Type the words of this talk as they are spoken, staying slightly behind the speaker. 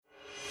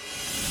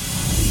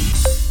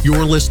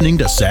You're listening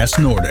to SaaS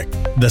Nordic,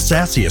 the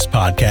sassiest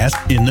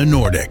podcast in the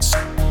Nordics.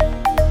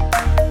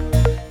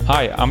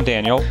 Hi, I'm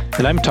Daniel.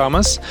 And I'm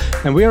Thomas,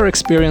 and we are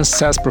experienced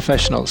SaaS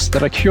professionals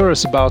that are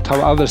curious about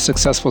how other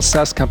successful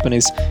SaaS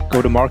companies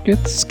go to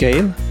market,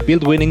 scale,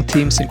 build winning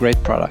teams and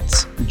great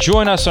products.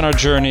 Join us on our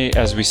journey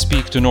as we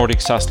speak to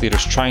Nordic SaaS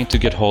leaders trying to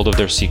get hold of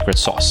their secret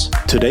sauce.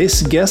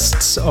 Today's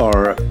guests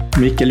are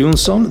Mikael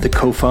Jonsson, the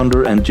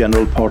co-founder and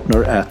general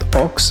partner at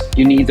Ox.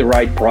 You need the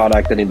right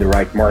product and in the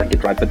right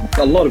market, right? But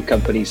a lot of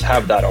companies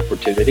have that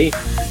opportunity,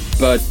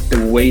 but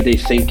the way they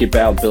think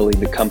about building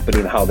the company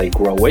and how they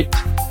grow it,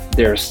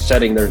 they're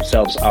setting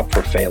themselves up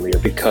for failure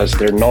because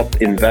they're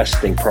not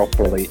investing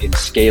properly in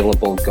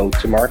scalable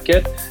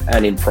go-to-market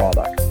and in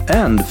product.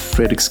 And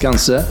Fredrik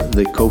Skanse,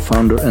 the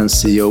co-founder and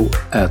CEO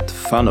at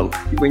Funnel.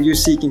 When you're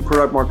seeking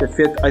product market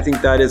fit, I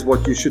think that is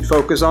what you should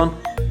focus on.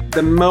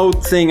 The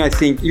mode thing, I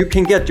think you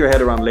can get your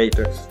head around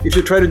later. If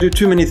you try to do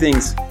too many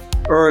things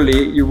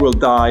early, you will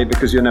die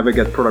because you never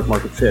get product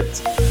market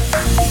fit.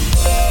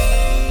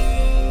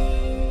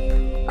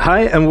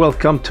 Hi, and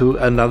welcome to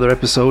another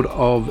episode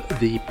of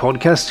the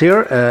podcast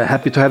here.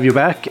 Happy to have you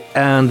back.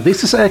 And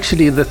this is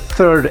actually the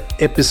third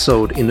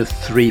episode in a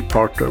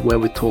three-parter where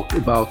we talk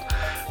about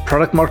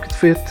product market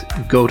fit,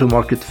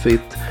 go-to-market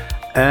fit,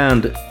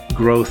 and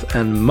growth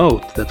and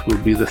moat. That will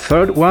be the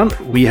third one.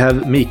 We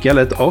have Mikael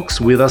at Ox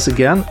with us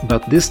again,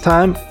 but this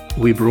time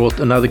we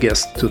brought another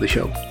guest to the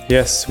show.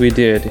 Yes, we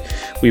did.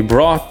 We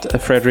brought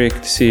Fredrik, the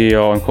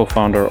CEO and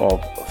co-founder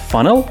of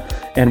Funnel,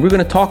 and we're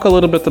going to talk a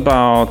little bit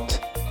about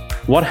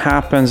what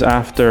happens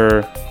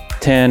after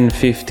 10,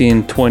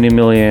 15, 20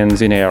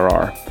 millions in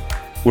ARR.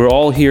 We're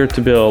all here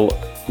to build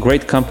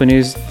great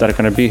companies that are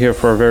going to be here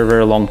for a very,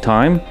 very long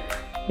time.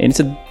 And it's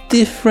a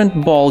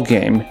different ball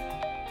game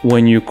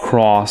when you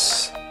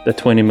cross the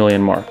 20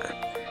 million mark.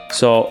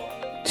 So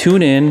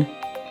tune in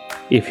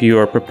if you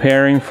are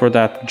preparing for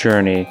that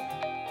journey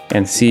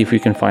and see if we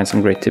can find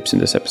some great tips in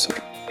this episode.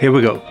 Here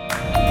we go.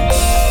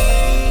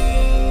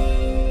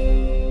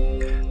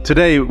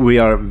 Today, we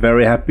are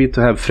very happy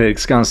to have Fredrik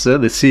Skanse,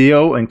 the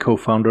CEO and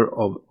co-founder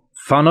of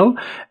Funnel,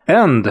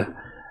 and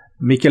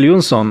Mikael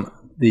Jonsson,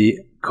 the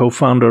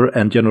co-founder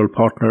and general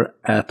partner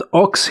at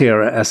Ox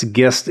here as a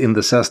guest in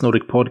the SaaS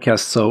Nordic podcast.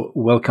 So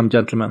welcome,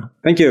 gentlemen.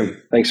 Thank you.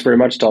 Thanks very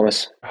much,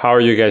 Thomas. How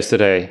are you guys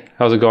today?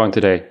 How's it going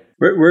today?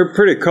 We're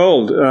pretty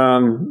cold. It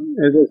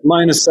was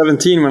minus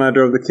 17 when I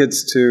drove the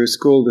kids to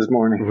school this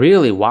morning.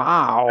 Really?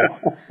 Wow.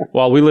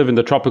 Well, we live in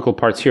the tropical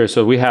parts here,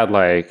 so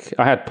I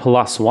had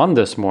 +1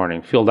 this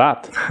morning. Feel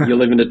that? You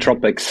live in the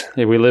tropics.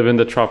 Yeah, we live in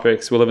the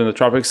tropics.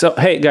 So,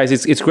 hey, guys,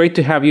 it's great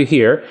to have you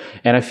here.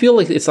 And I feel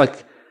like it's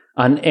like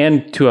an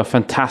end to a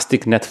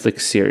fantastic Netflix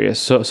series.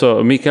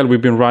 So Mikael,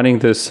 we've been running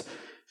this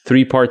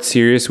 3-part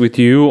series with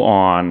you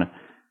on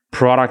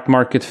product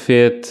market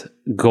fit,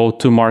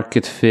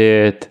 go-to-market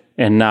fit,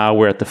 and now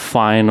we're at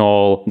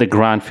the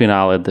grand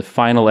finale, the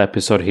final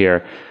episode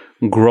here,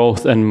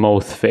 growth and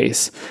moat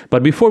phase.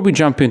 But before we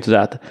jump into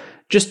that,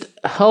 just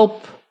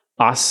help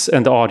us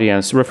and the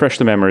audience refresh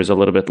the memories a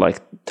little bit.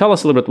 Like, tell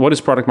us a little bit, what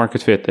is product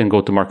market fit and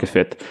go-to-market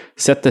fit?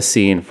 Set the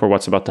scene for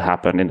what's about to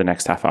happen in the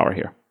next half hour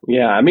here.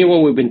 Yeah, I mean,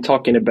 what we've been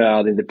talking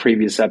about in the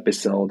previous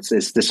episodes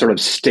is this sort of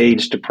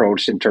staged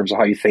approach in terms of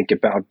how you think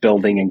about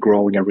building and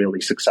growing a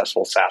really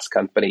successful SaaS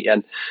company.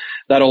 And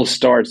that all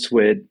starts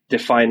with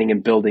defining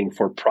and building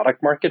for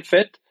product market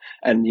fit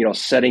and,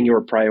 setting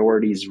your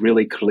priorities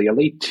really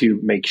clearly to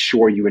make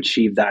sure you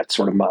achieve that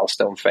sort of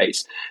milestone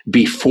phase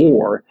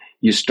before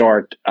you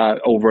start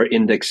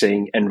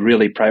over-indexing and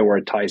really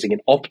prioritizing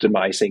and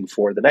optimizing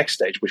for the next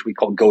stage, which we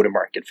call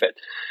go-to-market fit,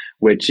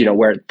 which,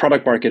 where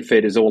product market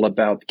fit is all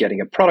about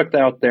getting a product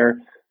out there,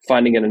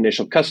 finding an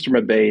initial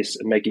customer base,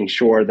 and making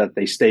sure that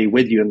they stay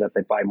with you and that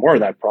they buy more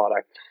of that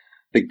product.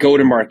 The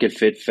go-to-market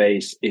fit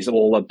phase is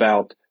all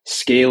about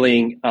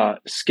scaling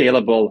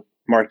scalable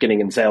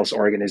marketing and sales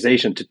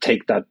organization to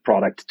take that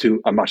product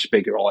to a much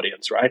bigger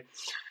audience, right?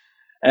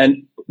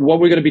 And what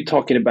we're going to be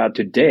talking about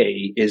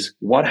today is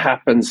what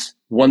happens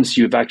once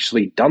you've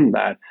actually done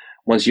that,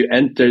 once you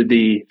enter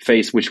the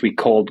phase which we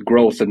called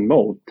growth and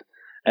moat,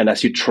 and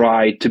as you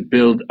try to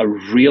build a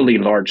really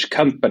large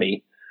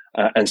company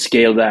and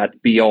scale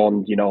that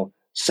beyond,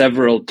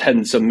 several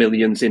tens of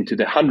millions into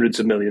the hundreds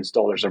of millions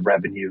dollars of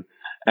revenue,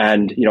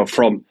 and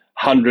from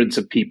hundreds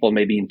of people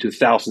maybe into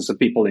thousands of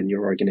people in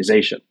your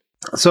organization.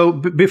 So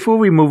before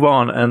we move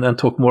on and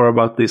talk more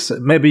about this,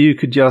 maybe you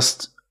could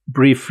just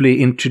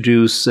briefly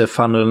introduce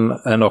Funnel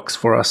and Ox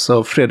for us.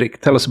 So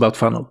Fredrik, tell us about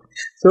Funnel.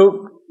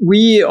 So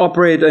we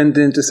operate at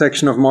the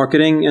intersection of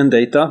marketing and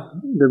data.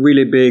 The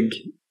really big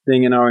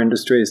thing in our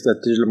industry is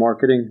that digital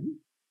marketing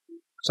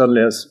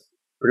suddenly has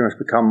pretty much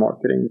become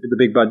marketing. The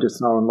big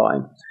budgets now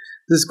online.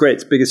 This is great.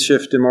 It's the biggest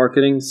shift in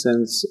marketing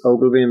since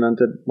Ogilvy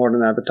invented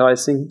modern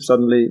advertising.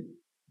 Suddenly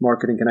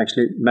marketing can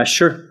actually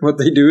measure what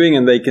they're doing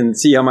and they can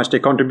see how much they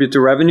contribute to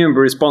revenue and be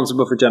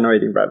responsible for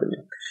generating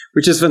revenue,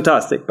 which is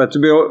fantastic. But to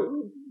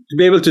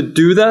be able to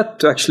do that,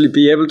 to actually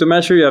be able to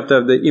measure, you have to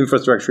have the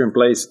infrastructure in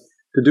place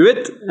to do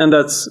it. And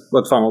that's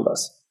what Funnel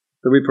does.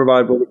 So we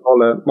provide what we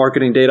call a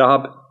marketing data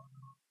hub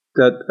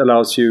that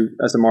allows you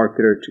as a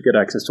marketer to get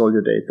access to all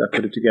your data,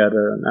 put it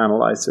together, and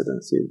analyze it,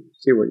 and see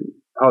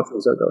how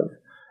things are going.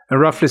 And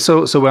roughly,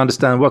 so we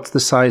understand, what's the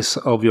size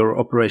of your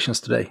operations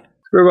today?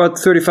 We're about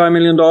 $35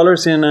 million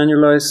in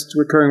annualized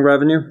recurring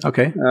revenue.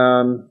 Okay.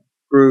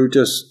 Grew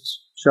just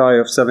shy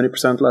of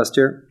 70% last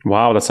year.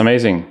 Wow, that's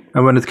amazing.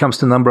 And when it comes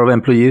to number of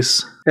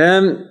employees?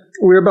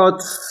 We're about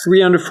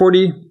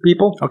 340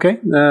 people. Okay.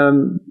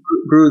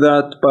 Grew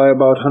that by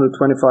about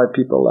 125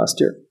 people last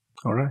year.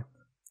 All right.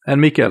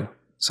 And Mikael,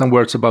 some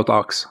words about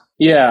Ox.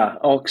 Yeah,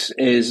 Ox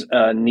is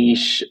a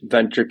niche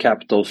venture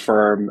capital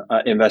firm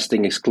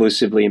investing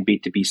exclusively in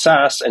B2B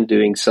SaaS and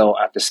doing so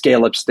at the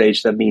scale-up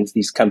stage. That means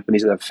these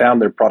companies that have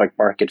found their product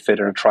market fit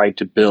and are trying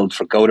to build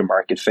for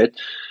go-to-market fit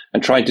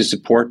and trying to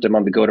support them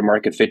on the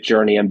go-to-market fit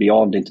journey and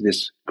beyond into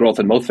this growth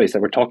and mode phase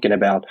that we're talking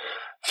about.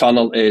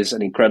 Funnel is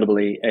an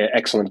incredibly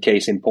excellent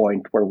case in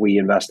point where we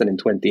invested in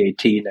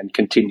 2018 and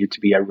continue to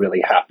be a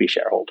really happy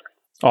shareholder.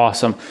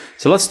 Awesome.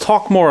 So let's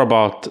talk more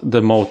about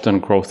the moat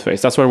and growth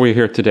phase. That's why we're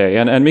here today.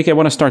 And Mika, I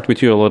want to start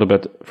with you a little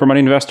bit from an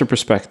investor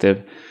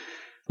perspective.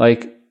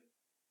 Like,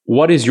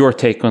 what is your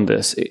take on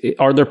this?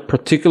 Are there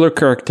particular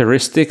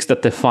characteristics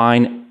that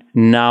define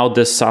now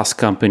this SaaS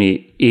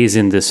company is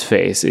in this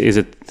phase? Is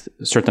it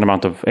a certain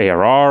amount of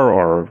ARR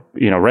or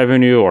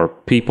revenue or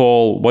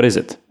people? What is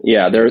it?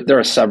 Yeah, there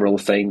are several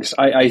things.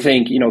 I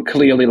think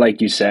clearly,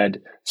 like you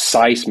said,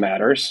 size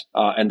matters,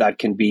 and that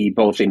can be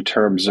both in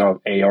terms of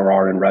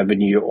ARR and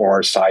revenue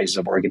or size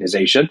of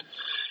organization.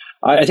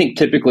 I think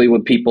typically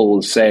what people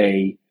will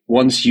say,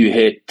 once you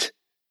hit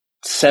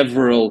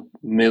several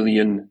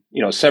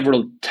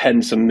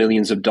tens of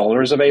millions of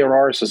dollars of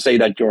ARR, so say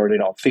that you're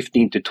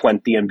 15 to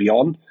 20 and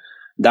beyond,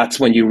 that's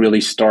when you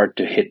really start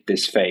to hit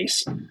this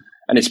phase.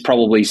 And it's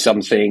probably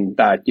something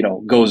that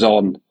goes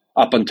on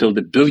up until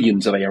the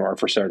billions of ARR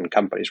for certain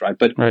companies, right?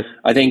 But right.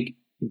 I think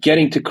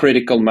getting to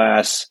critical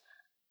mass,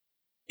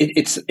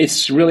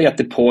 it's really at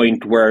the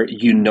point where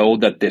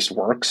that this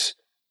works.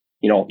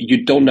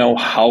 You don't know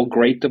how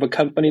great of a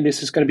company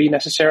this is going to be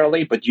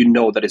necessarily, but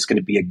that it's going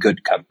to be a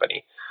good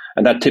company.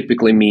 And that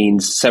typically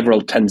means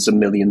several tens of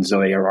millions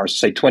of ARR,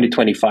 say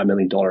 $20-25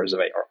 million of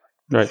ARR.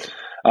 Right.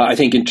 I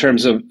think in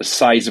terms of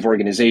size of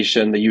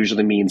organization, that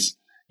usually means,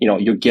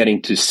 you're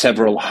getting to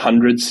several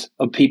hundreds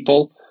of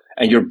people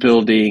and you're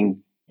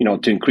building,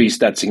 to increase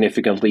that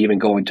significantly, even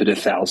going to the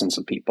thousands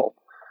of people.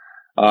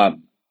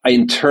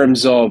 In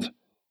terms of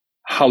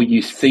how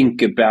you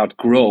think about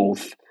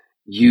growth,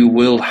 you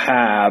will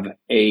have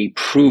a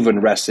proven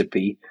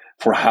recipe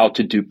for how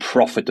to do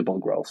profitable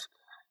growth.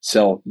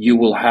 So you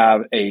will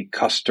have a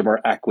customer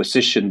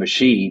acquisition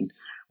machine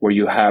where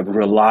you have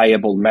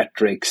reliable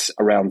metrics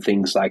around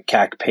things like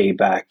CAC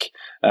payback,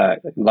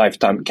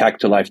 lifetime CAC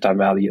to lifetime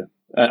value,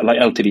 like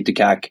LTV to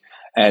CAC,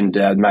 and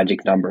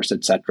magic numbers,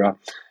 etc.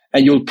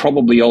 And you'll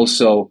probably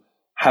also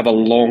have a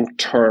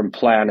long-term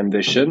plan and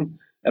vision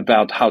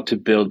about how to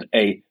build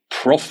a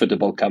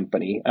profitable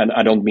company. And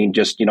I don't mean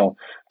just,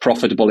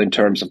 profitable in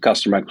terms of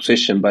customer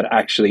acquisition, but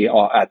actually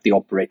at the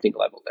operating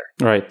level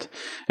there. Right.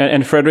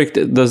 And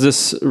Fredrik, does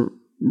this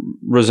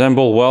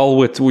resemble well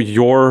with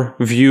your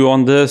view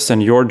on this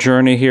and your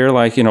journey here?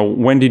 Like,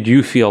 when did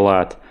you feel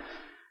that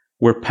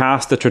we're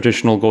past the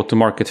traditional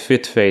go-to-market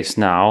fit phase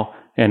now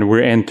and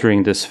we're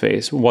entering this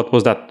phase? What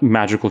was that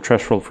magical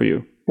threshold for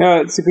you?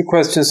 Yeah, it's a good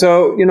question.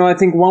 So, I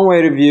think one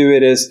way to view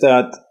it is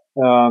that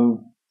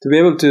to be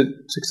able to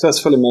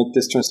successfully make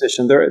this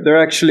transition, there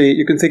actually,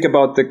 you can think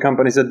about the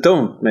companies that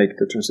don't make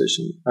the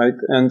transition, right?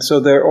 And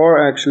so there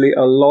are actually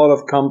a lot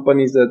of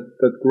companies that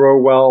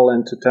grow well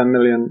into $10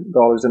 million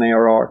in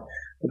ARR.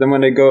 But then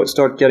when they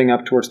start getting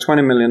up towards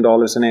 $20 million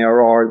in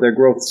ARR, their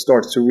growth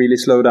starts to really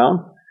slow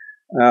down.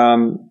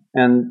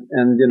 And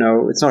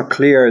it's not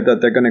clear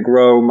that they're going to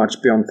grow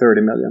much beyond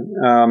 30 million.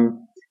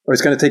 Or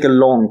it's going to take a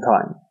long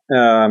time.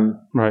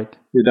 Right.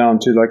 You're down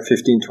to like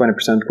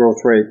 15-20%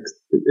 growth rate.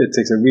 It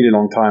takes a really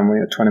long time when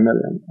you're at 20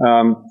 million.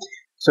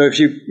 So if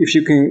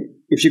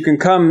you can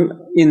come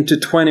into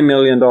 $20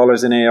 million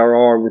in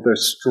ARR with a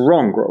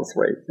strong growth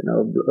rate,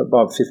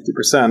 above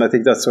 50%, I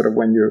think that's sort of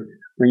when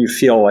you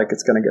feel like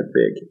it's going to get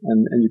big,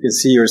 and you can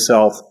see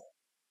yourself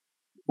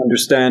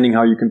understanding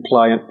how you can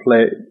plan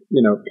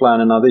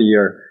another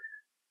year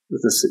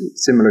with a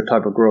similar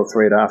type of growth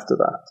rate after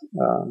that.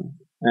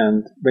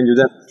 And when you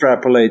then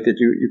extrapolate it,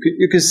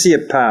 you can see a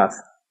path.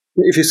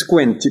 If you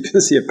squint, you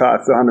can see a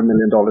path to $100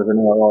 million in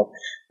ARR.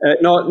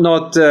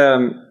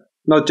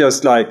 Not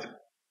just like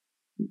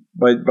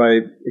by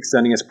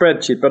extending a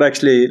spreadsheet, but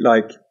actually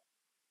like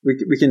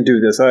we can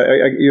do this.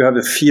 You have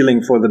a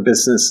feeling for the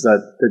business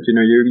that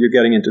you're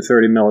getting into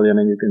 30 million,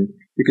 and you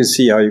can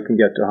see how you can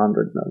get to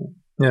 100 million.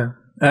 Yeah.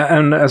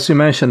 And as you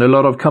mentioned, a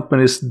lot of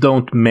companies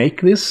don't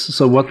make this.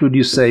 So what would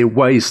you say?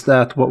 Why is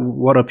that?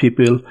 What are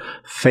people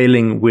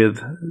failing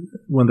with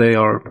when they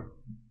are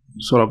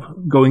sort of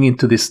going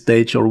into this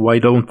stage, or why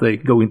don't they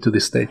go into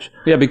this stage?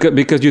 Yeah,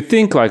 because you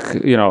think like,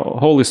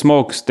 holy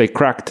smokes, they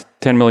cracked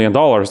 $10 million.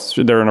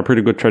 They're on a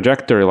pretty good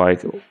trajectory.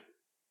 Like,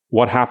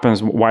 what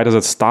happens? Why does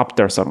it stop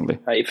there suddenly?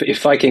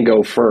 If I can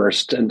go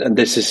first, and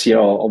this is,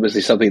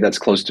 obviously something that's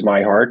close to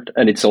my heart,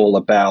 and it's all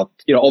about,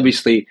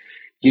 obviously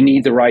you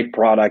need the right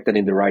product and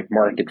in the right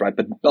market, right?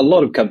 But a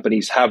lot of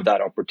companies have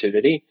that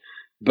opportunity,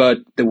 but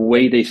the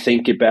way they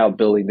think about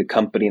building the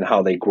company and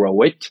how they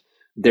grow it,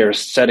 they're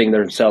setting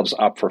themselves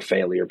up for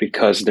failure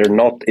because they're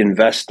not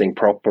investing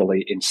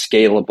properly in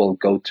scalable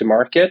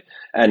go-to-market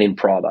and in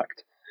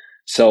product.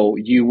 So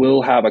you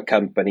will have a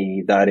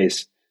company that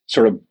is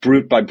sort of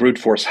brute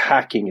force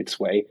hacking its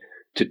way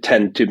to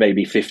 10 to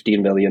maybe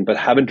 15 million, but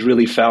haven't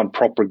really found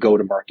proper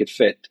go-to-market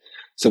fit.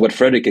 So what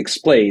Fredrik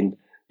explained,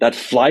 that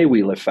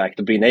flywheel effect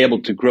of being able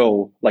to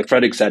grow, like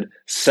Fredrik said,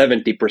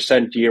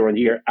 70% year on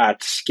year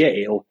at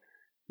scale,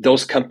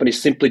 those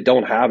companies simply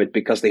don't have it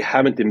because they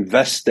haven't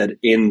invested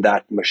in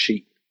that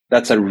machine.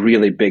 That's a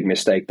really big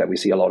mistake that we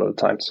see a lot of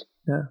the times.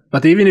 Yeah.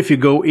 But even if you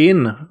go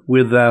in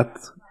with that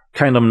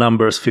kind of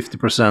numbers,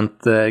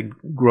 50%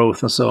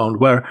 growth and so on,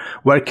 where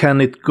can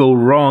it go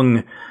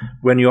wrong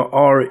when you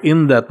are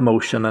in that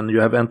motion and you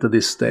have entered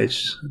this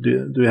stage?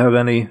 Do you have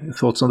any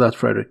thoughts on that,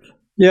 Fredrik?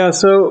 Yeah,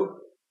 so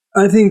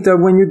I think that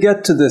when you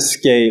get to this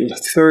scale,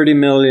 30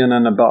 million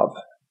and above,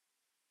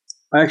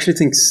 I actually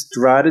think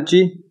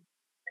strategy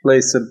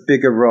plays a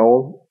bigger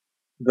role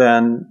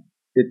than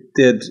it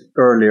did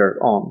earlier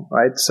on,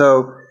 right?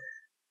 So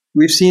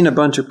we've seen a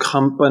bunch of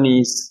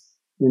companies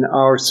in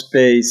our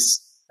space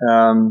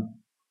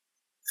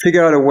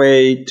figure out a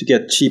way to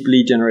get cheap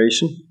lead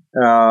generation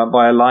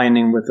by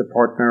aligning with a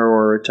partner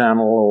or a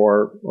channel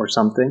or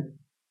something.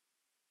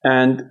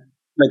 And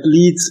like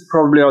leads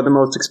probably are the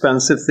most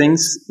expensive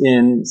things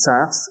in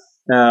SaaS,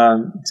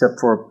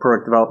 except for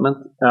product development.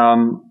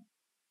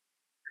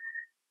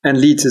 And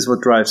leads is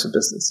what drives the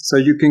business. So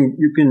you can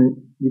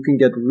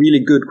get really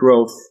good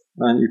growth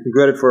and you can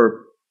get it for a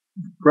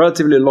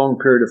relatively long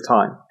period of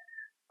time.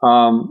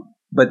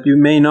 But you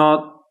may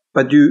not.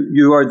 But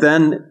you are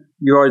then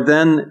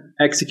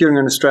executing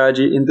on a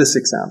strategy in this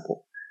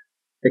example,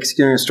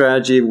 executing a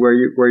strategy where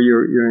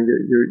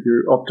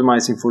you're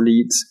optimizing for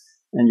leads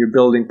and you're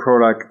building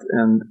product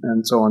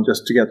and so on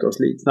just to get those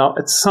leads. Now,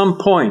 at some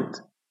point,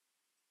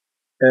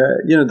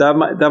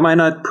 that might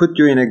not put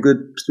you in a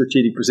good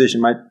strategic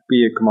position. It might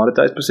be a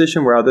commoditized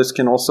position where others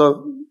can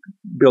also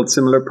build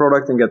similar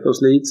product and get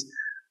those leads,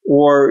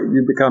 or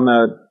you become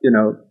a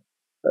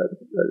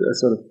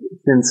sort of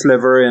thin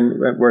sliver in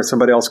where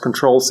somebody else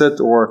controls it,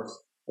 or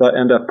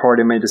that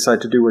party may decide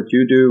to do what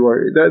you do,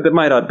 or there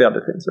might not be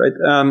other things, right?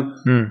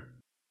 And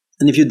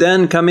if you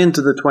then come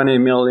into the 20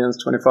 millions,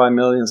 25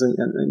 millions,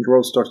 and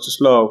growth starts to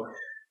slow,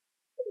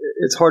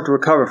 it's hard to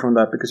recover from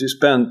that because you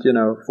spent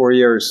 4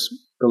 years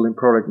building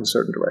product in a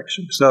certain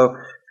direction. So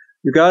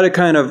you got to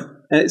kind of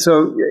it's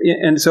a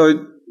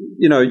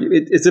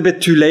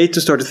bit too late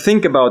to start to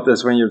think about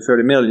this when you're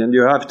 30 million.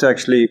 You have to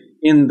actually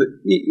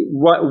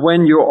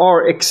when you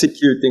are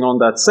executing on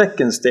that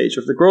second stage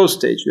of the growth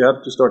stage, you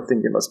have to start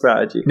thinking about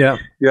strategy. Yeah.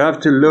 You have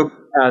to look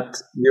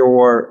at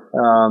your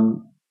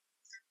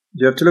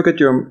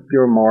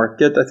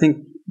market. I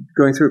think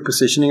going through a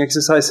positioning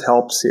exercise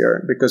helps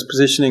here because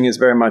positioning is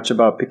very much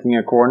about picking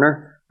a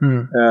corner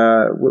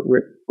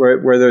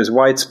where there's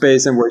white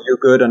space and where you're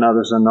good and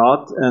others are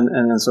not, and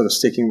then sort of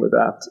sticking with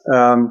that.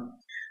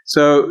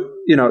 So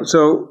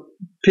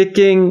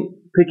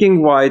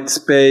picking white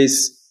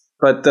space.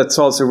 But that's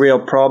also a real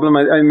problem.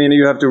 I mean,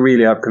 you have to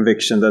really have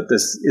conviction that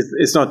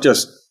it's not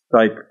just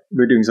like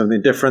we're doing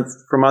something different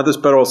from others,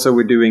 but also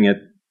we're doing it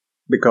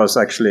because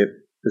actually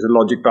there's a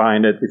logic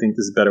behind it. We think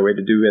this is a better way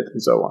to do it,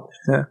 and so on.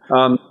 Yeah.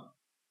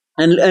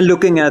 And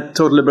looking at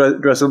total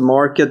addressable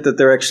market, that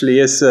there actually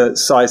is a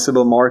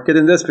sizable market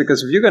in this,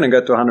 because if you're going to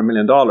get to $100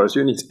 million,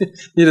 you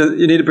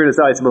need a pretty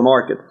sizable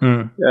market.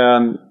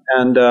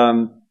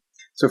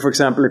 So, for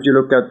example, if you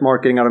look at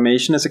marketing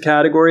automation as a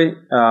category.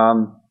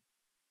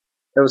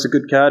 That was a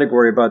good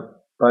category,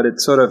 but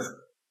it sort of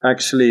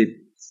actually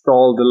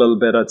stalled a little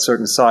bit at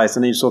certain size.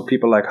 And then you saw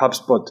people like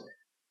HubSpot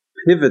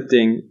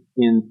pivoting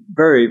in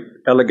very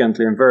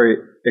elegantly and very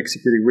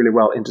executing really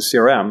well into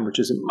CRM, which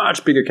is a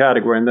much bigger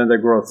category, and then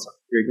their growth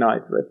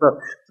reignite. Right?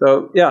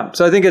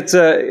 So I think that's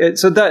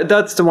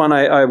the one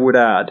I would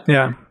add.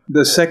 Yeah.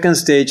 The second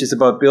stage is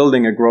about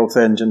building a growth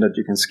engine that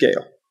you can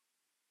scale.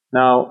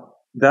 Now,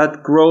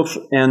 that growth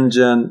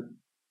engine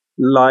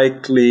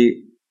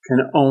likely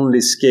can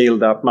only scale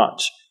that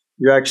much.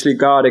 You actually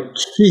got to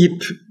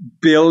keep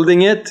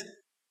building it,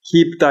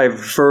 keep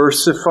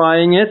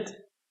diversifying it,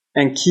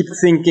 and keep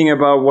thinking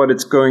about what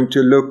it's going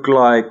to look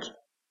like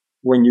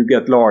when you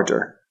get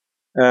larger.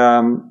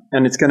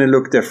 And it's going to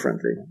look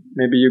differently.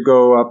 Maybe you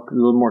go up a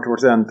little more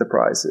towards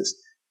enterprises,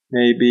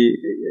 maybe,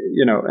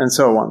 and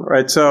so on,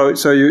 right? So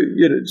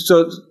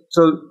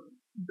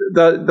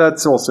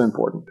that's also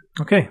important.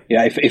 Okay.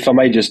 Yeah, if I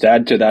might just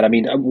add to that, I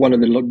mean, one of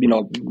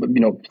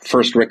the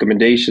first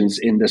recommendations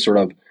in this sort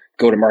of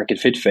go-to-market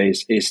fit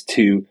phase is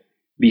to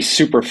be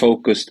super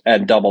focused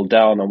and double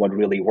down on what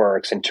really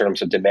works in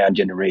terms of demand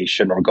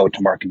generation or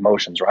go-to-market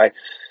motions, right?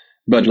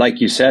 But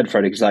like you said,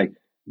 Fredrik, it's like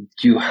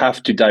you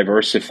have to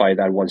diversify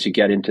that once you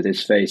get into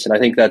this phase, and I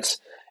think that's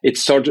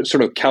it's sort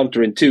of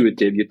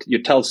counterintuitive.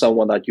 You tell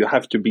someone that you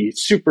have to be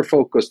super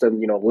focused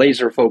and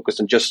laser focused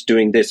and just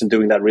doing this and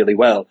doing that really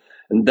well,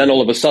 and then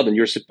all of a sudden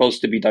you're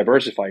supposed to be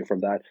diversifying from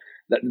that.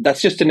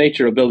 That's just the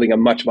nature of building a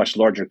much, much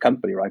larger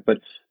company, right? But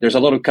there's a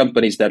lot of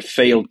companies that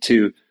fail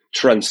to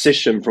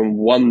transition from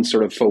one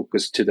sort of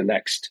focus to the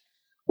next,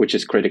 which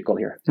is critical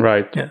here.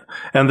 Right. Yeah.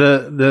 And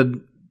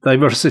the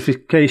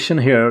diversification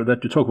here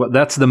that you talk about,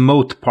 that's the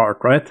moat part,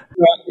 right?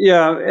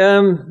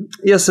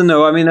 Yes and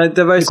no. I mean,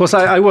 because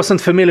I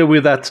wasn't familiar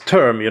with that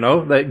term,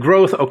 the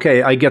growth.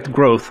 Okay, I get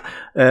growth.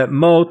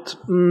 Moat,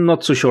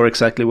 not so sure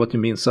exactly what you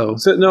mean. So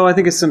no, I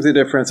think it's something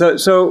different.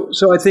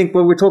 So I think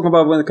what we're talking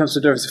about when it comes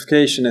to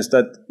diversification is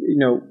that,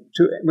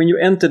 when you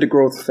enter the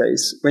growth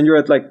phase, when you're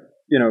at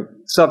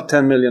sub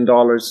 $10 million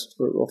or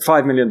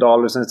 $5 million,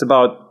 and it's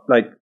about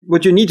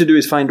what you need to do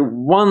is find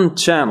one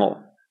channel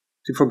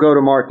for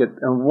go-to-market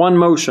and one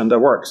motion that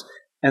works.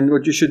 And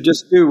what you should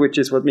just do, which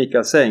is what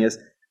Mikael's saying, is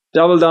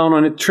double down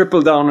on it,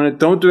 triple down on it.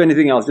 Don't do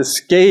anything else. Just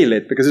scale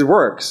it because it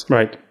works.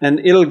 Right. And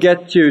it'll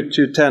get you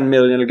to 10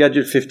 million. It'll get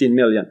you to 15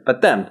 million.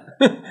 But then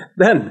you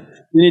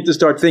need to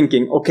start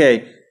thinking,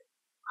 okay,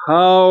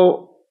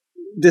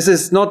 this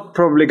is not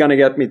probably going to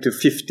get me to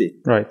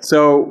 50. Right.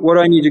 So what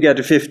do I need to get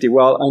to 50?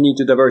 Well, I need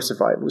to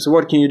diversify. So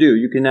what can you do?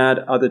 You can add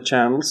other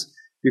channels.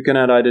 You can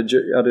add other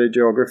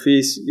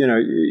geographies.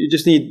 You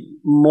just need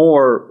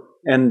more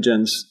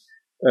engines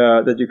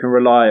that you can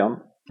rely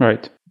on.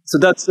 Right. So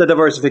that's the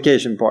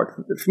diversification part.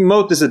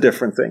 Moat is a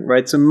different thing,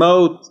 right? So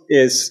moat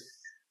is,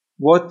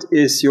 what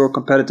is your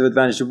competitive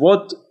advantage?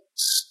 What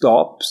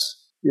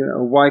stops,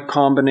 Y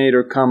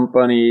Combinator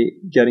company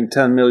getting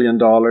 $10 million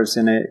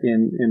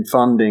in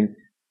funding,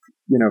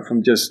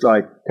 from just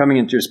coming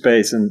into your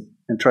space and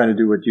trying to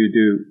do what you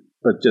do,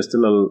 but just a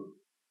little,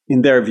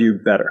 in their view,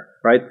 better,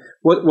 right?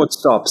 What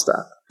stops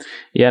that?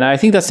 Yeah, and I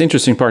think that's the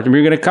interesting part.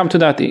 We're going to come to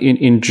that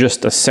in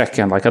just a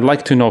second. I'd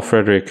like to know,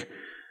 Fredrik,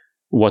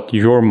 what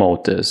your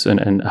moat is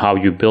and how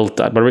you built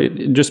that.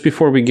 But just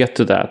before we get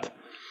to that,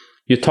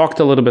 you talked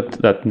a little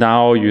bit that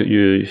now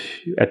you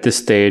at this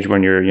stage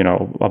when you're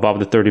above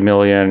the 30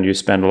 million, you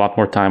spend a lot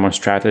more time on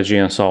strategy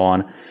and so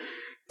on.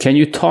 Can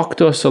you talk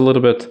to us a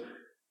little bit,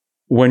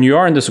 when you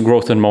are in this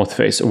growth and moat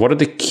phase, what are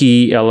the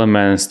key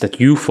elements that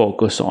you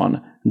focus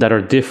on that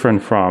are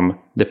different from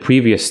the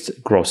previous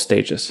growth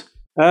stages?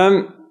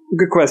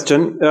 Good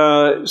question.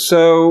 A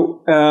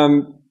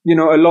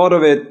lot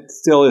of it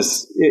still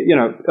is,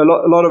 a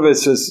lot of it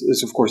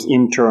is of course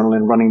internal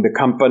in running the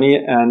company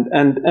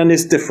and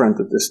it's different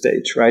at this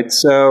stage, right?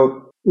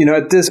 So,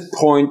 at this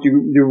point,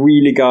 you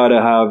really got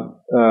to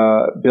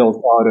have built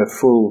out a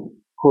full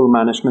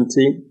management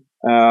team.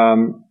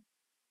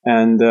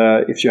 And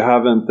if you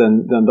haven't,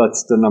 then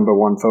that's the number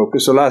one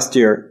focus. So last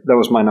year, that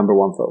was my number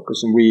one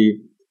focus, and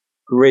we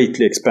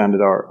greatly expanded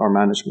our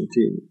management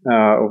team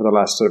over the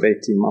last sort of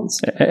 18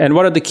 months. And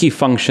what are the key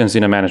functions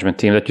in a management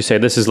team that you say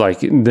this is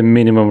the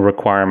minimum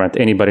requirement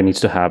anybody needs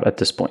to have at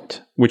this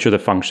point? Which are the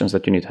functions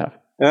that you need to have?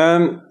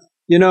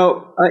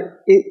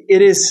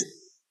 It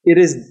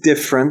is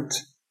different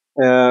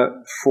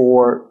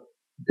for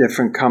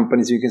different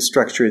companies. You can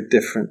structure it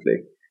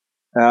differently.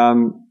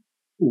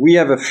 We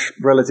have a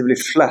relatively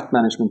flat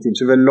management team.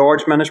 So we have a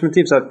large management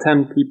team. So I have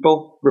 10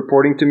 people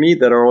reporting to me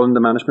that are all in the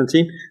management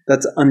team.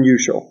 That's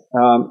unusual.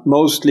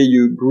 Mostly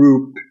you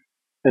group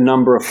a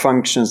number of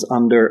functions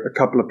under a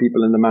couple of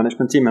people in the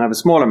management team and have a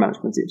smaller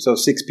management team. So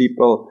 6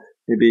 people,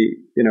 maybe,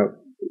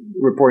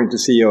 reporting to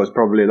CEOs,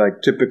 probably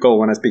typical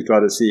when I speak to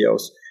other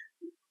CEOs.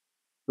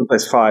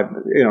 Sometimes 5,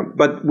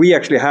 but we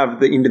actually have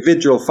the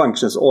individual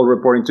functions all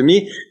reporting to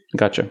me.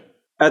 Gotcha.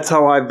 That's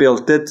how I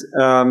built it.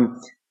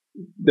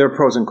 There are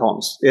pros and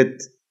cons.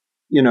 It,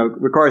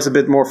 requires a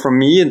bit more from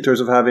me in terms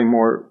of having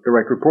more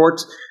direct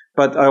reports,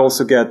 but I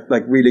also get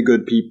really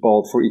good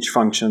people for each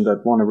function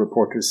that want to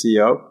report to the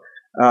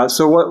CEO.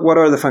 So what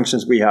are the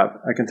functions we have?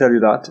 I can tell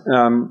you that.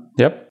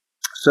 Yep.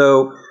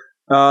 So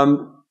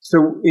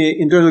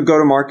in terms of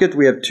go-to-market,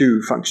 we have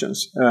 2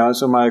 functions.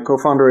 So my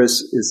co-founder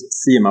is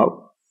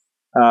CMO.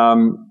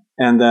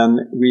 And then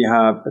we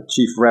have a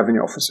chief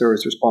revenue officer who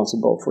is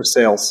responsible for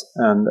sales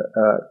and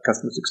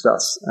customer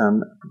success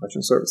and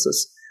professional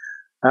services.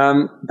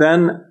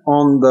 Then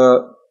on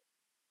the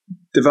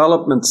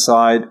development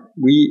side,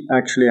 we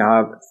actually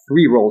have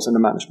 3 roles in the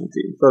management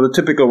team. So the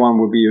typical one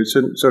would be you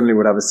certainly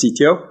would have a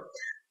CTO.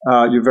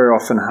 You very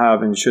often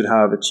have and you should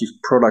have a chief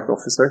product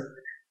officer.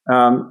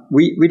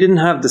 We didn't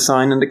have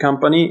design in the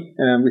company,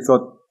 and we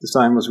thought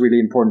design was really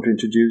important to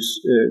introduce.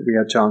 We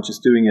had challenges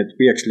doing it.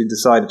 We actually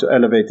decided to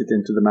elevate it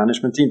into the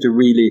management team to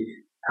really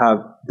have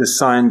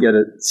design get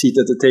a seat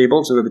at the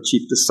table. So we have a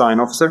chief design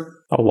officer.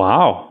 Oh,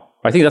 wow.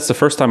 I think that's the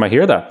first time I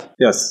hear that.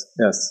 Yes.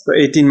 So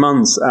 18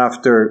 months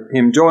after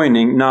him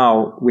joining,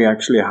 now we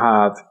actually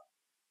have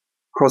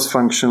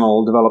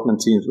cross-functional development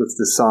teams with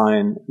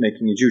design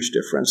making a huge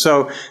difference.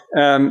 So,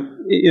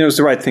 it's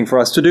the right thing for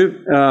us to do.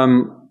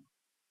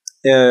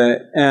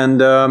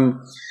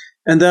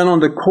 And then on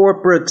the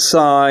corporate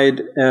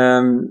side,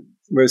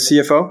 we're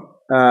CFO.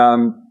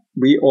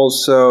 We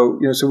also,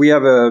 so we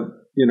have a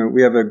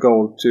we have a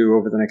goal to,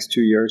 over the next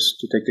 2 years,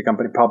 to take the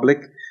company public.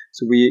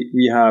 So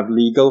we have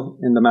legal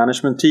in the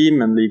management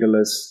team, and legal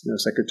is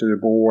secretary of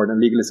the board, and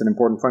legal is an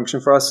important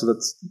function for us. So we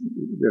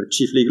have a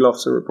chief legal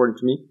officer reporting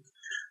to me.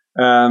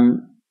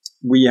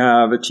 We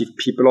have a chief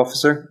people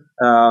officer.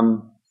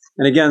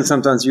 And again,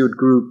 sometimes you would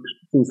group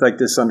things like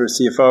this under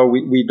CFO.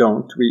 We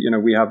don't.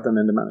 We have them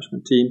in the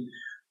management team.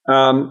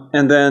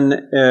 And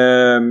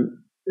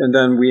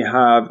then we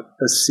have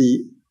a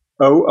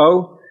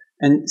COO.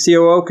 And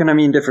COO can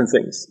mean different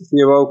things.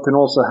 COO can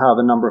also have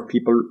a number of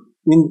people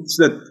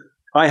that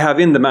I have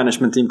in the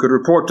management team could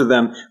report to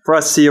them. For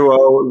us,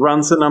 COO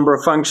runs a number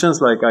of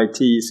functions like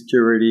IT,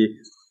 security,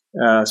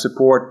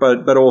 support,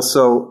 but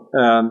also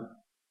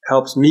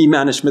helps me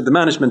manage the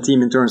management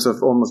team in terms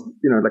of almost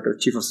like a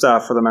chief of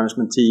staff for the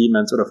management team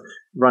and sort of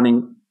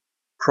running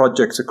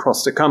projects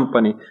across the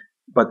company.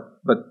 But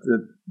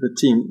the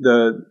team,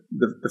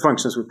 the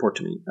functions report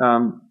to me.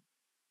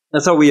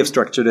 That's how we have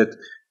structured it.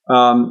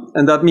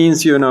 And that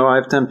means, I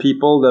have 10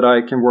 people that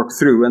I can work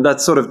through. And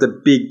that's sort of the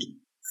big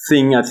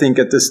thing, I think,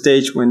 at this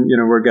stage when,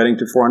 we're getting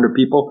to 400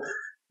 people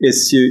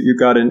is you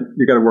got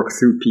to work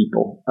through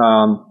people.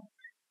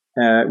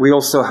 We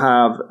also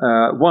have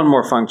one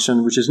more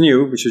function, which is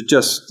new, which is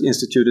just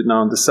instituted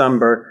now in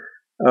December,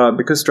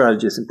 because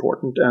strategy is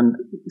important. And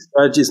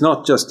strategy is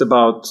not just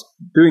about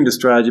doing the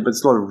strategy, but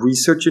it's a lot of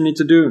research you need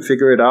to do and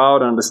figure it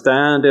out,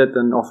 understand it,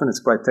 and often it's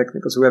quite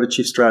technical. So we have a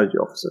chief strategy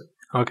officer.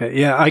 Okay,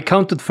 yeah, I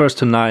counted first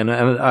to 9,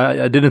 and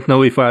I didn't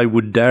know if I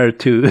would dare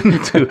to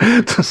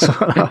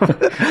sort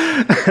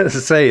of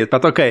say it.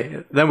 But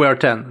okay, then we are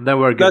 10. Then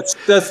we're good.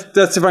 That's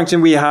the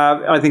function we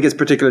have. I think it's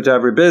particular to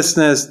every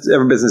business.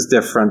 Every business is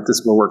different.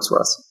 This will work for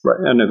us, right?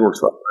 And it works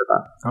well right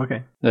now.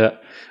 Okay. Yeah.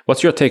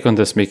 What's your take on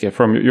this, Mika,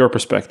 from your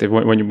perspective?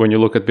 When you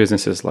look at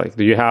businesses, like,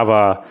 do you have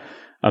a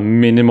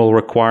minimal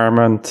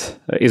requirement?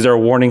 Is there a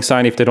warning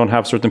sign if they don't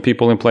have certain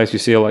people in place? You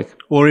see, like,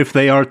 or if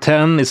they are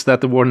 10, is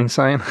that the warning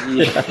sign?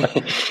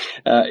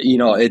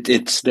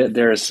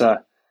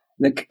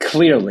 There's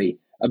clearly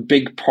a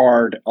big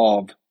part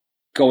of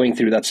going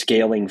through that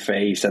scaling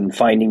phase and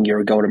finding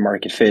your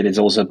go-to-market fit is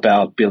also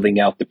about building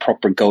out the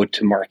proper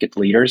go-to-market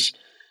leaders.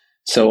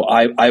 So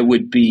I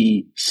would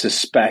be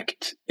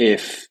suspect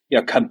if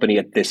a company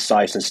at this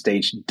size and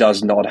stage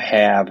does not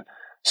have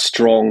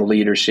strong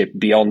leadership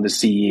beyond the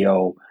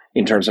CEO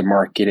in terms of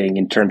marketing,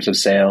 in terms of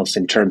sales,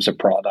 in terms of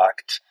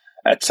product,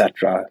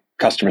 etc.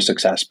 Customer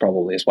success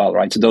probably as well,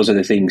 right? So those are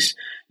the things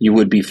you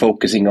would be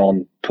focusing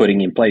on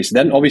putting in place.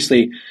 Then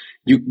obviously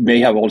you may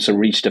have also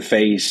reached a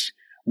phase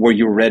where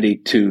you're ready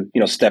to,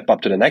 step up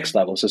to the next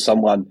level. So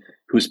someone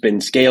who's been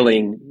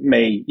scaling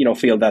may,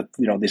 feel that,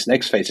 this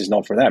next phase is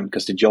not for them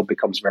because the job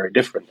becomes very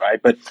different,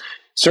 right? But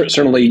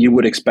certainly you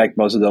would expect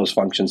most of those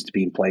functions to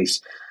be in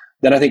place.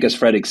 Then I think, as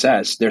Fredrik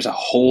says, there's a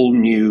whole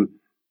new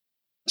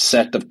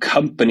set of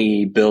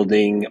company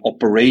building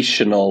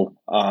operational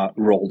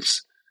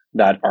roles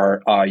that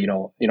are,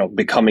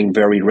 becoming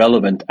very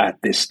relevant at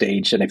this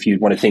stage. And if you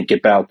want to think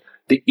about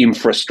the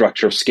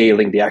infrastructure of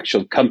scaling the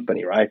actual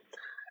company, right?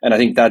 And I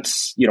think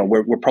that's,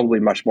 we're probably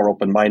much more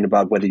open-minded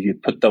about whether you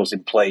put those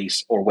in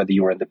place or whether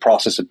you are in the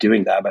process of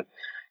doing that. But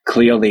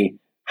clearly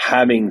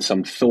having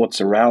some thoughts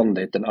around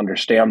it and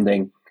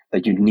understanding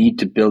that you need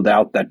to build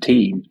out that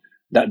team,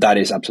 that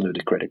is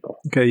absolutely critical.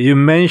 Okay, you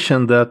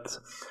mentioned that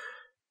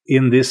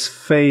in this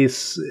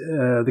phase,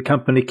 the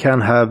company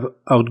can have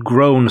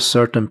outgrown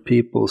certain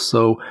people.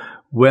 So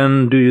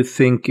when do you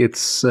think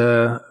it's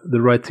the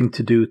right thing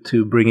to do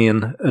to bring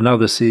in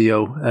another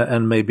CEO,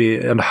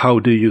 and how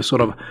do you sort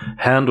of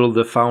handle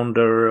the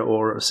founder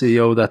or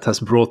CEO that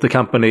has brought the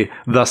company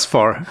thus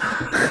far?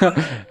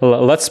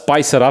 Let's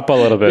spice it up a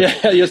little bit.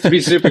 Yeah, just to be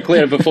super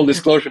clear, for full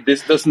disclosure,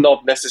 this does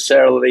not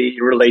necessarily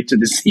relate to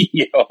the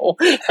CEO,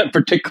 and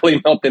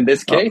particularly not in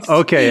this case.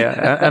 Okay,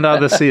 yeah. And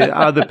other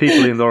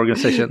people in the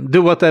organization.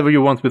 Do whatever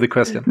you want with the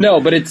question.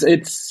 No, but it's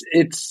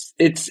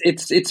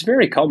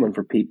very common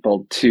for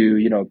people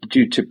to,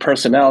 due to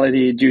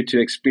personality, due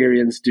to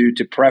experience, due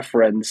to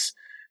preference,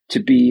 to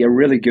be a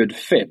really good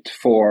fit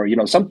for,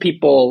 some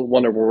people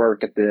want to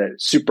work at the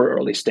super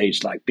early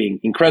stage, like being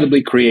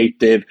incredibly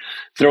creative,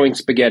 throwing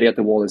spaghetti at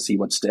the wall and see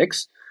what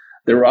sticks.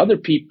 There are other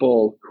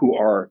people who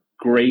are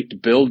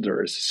great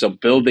builders. So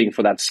building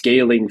for that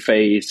scaling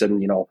phase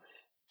and,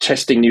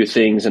 testing new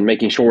things and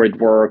making sure it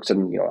works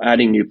and,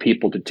 adding new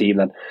people to team.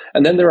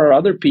 And then there are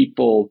other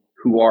people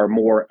who are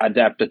more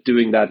adept at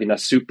doing that in a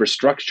super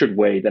structured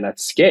way than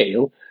at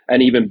scale.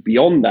 And even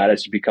beyond that,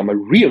 as you become a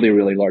really,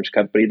 really large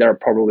company, there are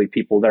probably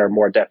people that are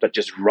more adept at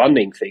just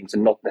running things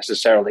and not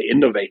necessarily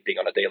innovating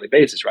on a daily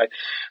basis, right?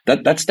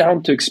 That's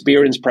down to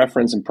experience,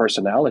 preference, and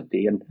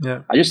personality. And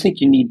I just think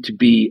you need to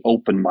be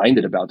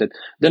open-minded about it.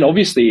 Then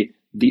obviously,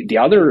 the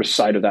other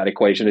side of that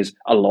equation is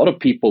a lot of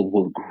people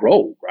will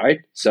grow, right?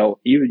 So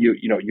you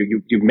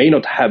may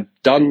not have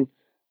done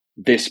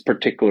this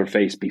particular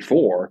phase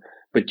before,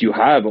 but you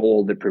have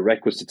all the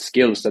prerequisite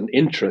skills and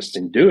interest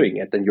in doing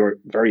it, and you're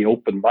very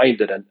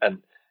open-minded and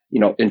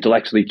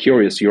intellectually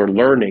curious. You're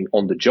learning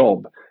on the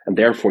job, and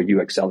therefore you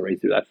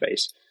accelerate through that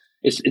phase.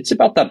 it's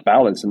about that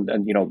balance and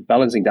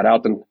balancing that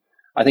out. And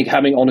I think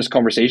having honest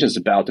conversations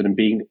about it and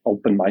being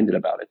open-minded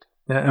about it.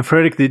 Yeah, and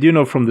Fredrik, did you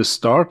know from the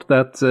start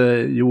that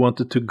you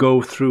wanted to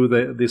go through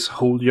this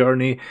whole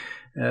journey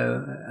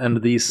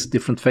and these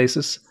different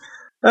phases?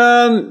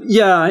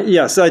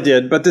 Yes, I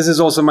did. But this is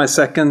also my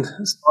second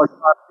startup.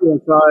 I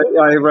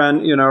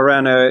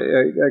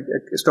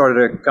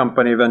started a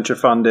company, venture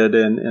funded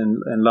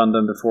in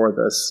London before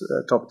this,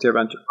 top tier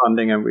venture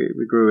funding, and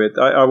we grew it.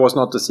 I was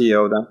not the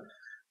CEO then,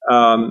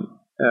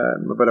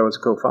 but I was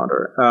a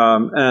co-founder.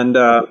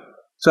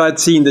 So I'd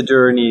seen the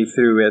journey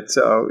through it.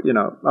 So,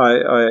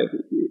 I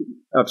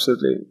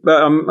absolutely.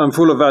 But I'm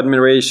full of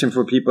admiration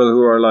for people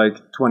who are like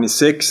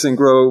 26 and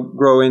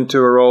grow into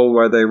a role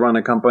where they run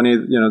a company,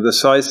 this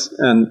size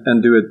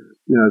and do it.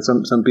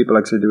 Some people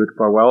actually do it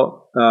quite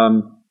well.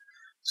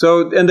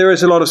 And there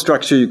is a lot of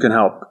structure you can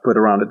help put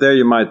around it. There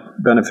you might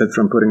benefit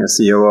from putting a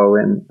COO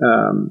in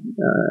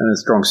and a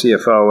strong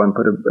CFO and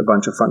put a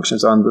bunch of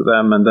functions under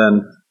them, and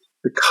then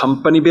the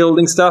company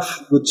building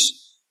stuff, which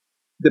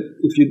if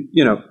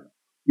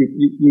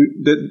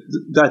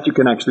that you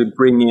can actually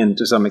bring in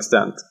to some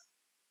extent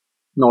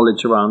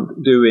knowledge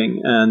around doing,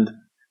 and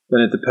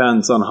then it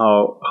depends on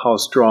how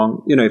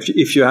strong,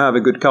 if you have a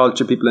good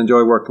culture, people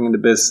enjoy working in the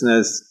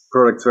business,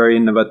 product's very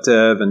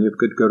innovative, and you have a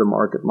good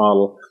go-to-market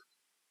model.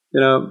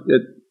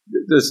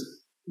 There's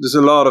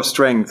a lot of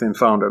strength in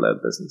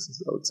founder-led businesses,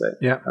 I would say.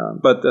 Yeah.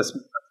 But as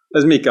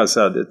Mikael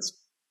said,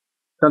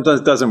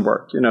 sometimes it doesn't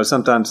work.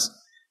 Sometimes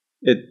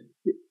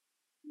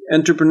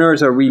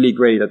entrepreneurs are really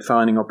great at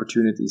finding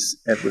opportunities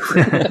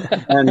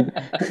everywhere. And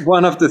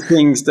one of the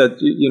things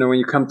that, when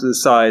you come to the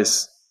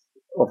size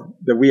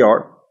that we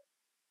are,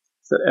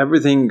 that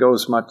everything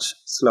goes much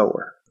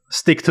slower.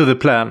 Stick to the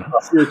plan.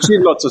 You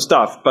achieve lots of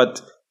stuff, but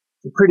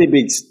it's a pretty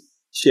big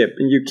ship,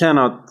 and you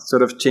cannot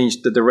sort of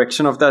change the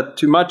direction of that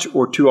too much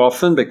or too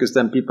often, because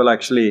then people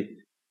actually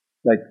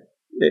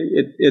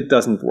it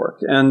doesn't work.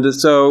 And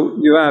so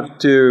you have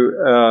to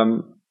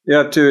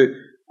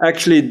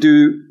actually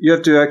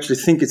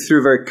think it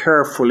through very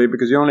carefully,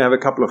 because you only have a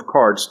couple of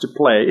cards to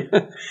play.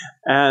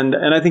 and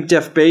I think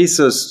Jeff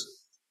Bezos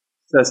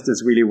says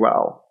this really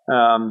well.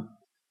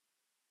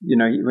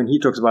 When he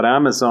talks about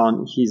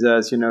Amazon, he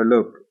says,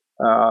 look,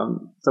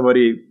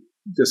 somebody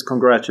just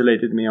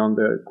congratulated me on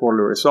the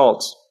quarterly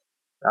results.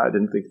 I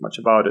didn't think much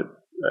about it.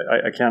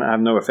 I can't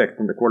have no effect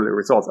on the quarterly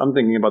results. I'm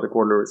thinking about the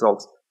quarterly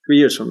results 3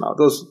 years from now.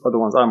 Those are the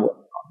ones I'm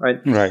working on,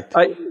 right?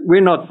 Right.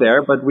 We're not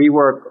there, but we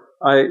work.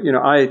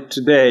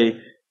 Today,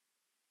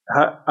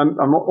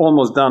 I'm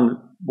almost done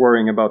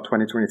worrying about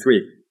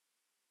 2023.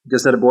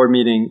 Just had a board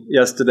meeting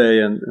yesterday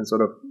and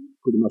sort of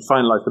pretty much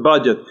finalized the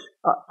budget.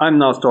 I'm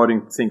now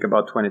starting to think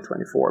about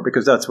 2024,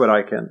 because that's what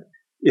I can.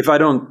 If I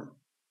don't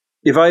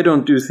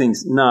do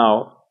things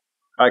now,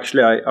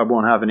 actually, I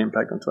won't have an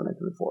impact on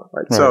 2024,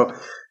 right? So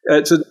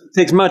it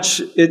takes much.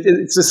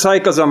 The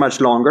cycles are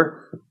much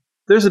longer.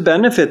 There's a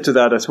benefit to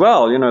that as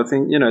well.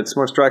 It's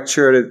more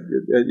structured.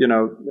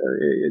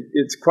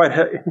 It's quite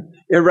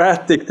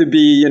erratic to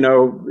be,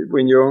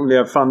 when you only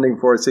have funding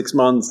for 6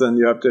 months and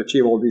you have to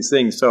achieve all these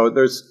things. So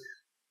there's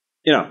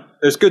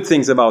good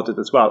things about it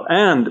as well.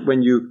 And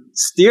when you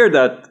steer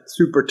that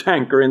super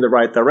tanker in the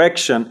right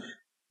direction,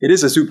 it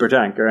is a super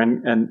tanker.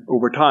 And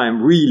over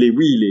time, really,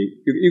 really,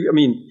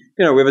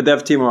 we have a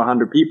dev team of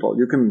 100 people.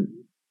 You can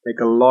make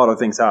a lot of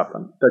things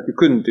happen that you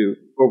couldn't do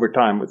over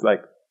time with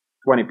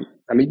 20 people.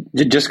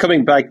 Just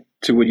coming back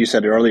to what you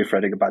said earlier,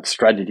 Fredrik, about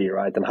strategy,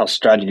 right? And how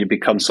strategy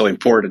becomes so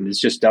important. It's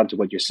just down to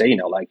what you're saying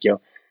now.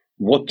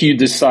 What do you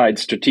decide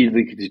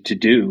strategically to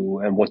do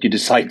and what you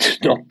decide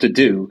not to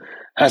do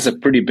has a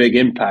pretty big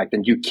impact.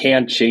 And you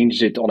can't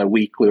change it on a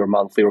weekly or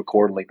monthly or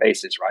quarterly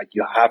basis, right?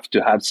 You have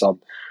to have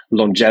some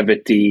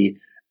longevity,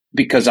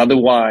 because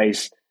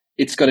otherwise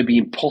it's going to be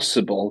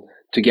impossible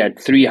to get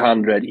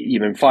 300,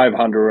 even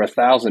 500 or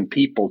 1,000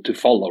 people to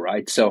follow,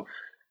 right? So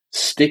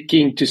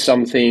sticking to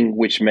something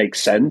which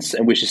makes sense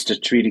and which is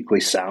strategically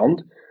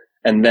sound,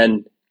 and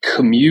then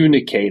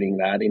communicating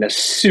that in a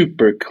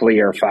super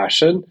clear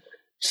fashion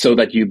so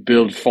that you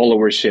build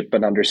followership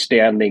and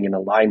understanding and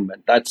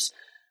alignment. That's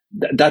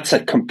a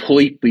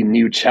completely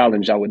new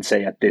challenge, I would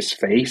say, at this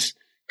phase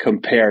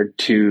compared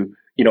to,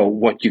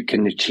 what you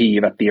can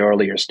achieve at the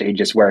earlier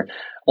stages, where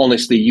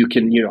honestly you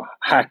can,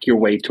 hack your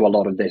way to a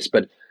lot of this.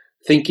 But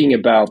thinking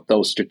about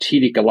those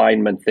strategic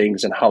alignment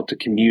things and how to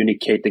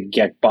communicate and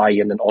get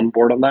buy-in and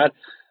onboard on that,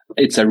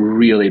 it's a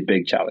really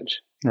big challenge.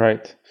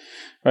 Right.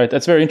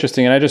 That's very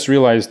interesting. And I just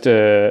realized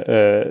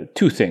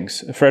two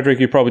things. Fredrik,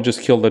 you probably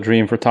just killed the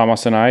dream for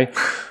Thomas and I.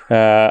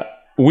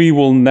 We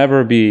will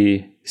never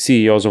be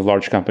CEOs of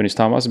large companies,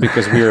 Thomas,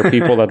 because we are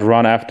people that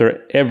run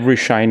after every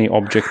shiny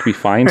object we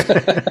find.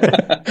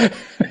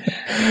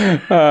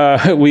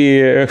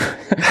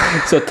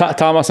 So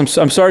Thomas,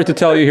 I'm sorry to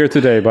tell you here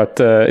today, but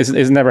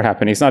it's never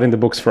happening. It's not in the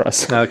books for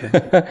us. Okay,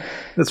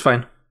 that's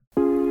fine.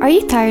 Are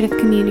you tired of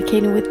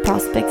communicating with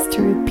prospects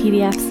through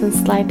PDFs and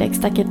slide decks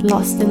that get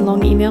lost in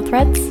long email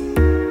threads?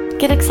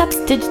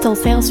 GetAccept's digital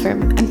sales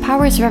firm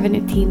empowers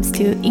revenue teams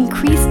to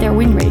increase their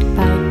win rate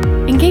by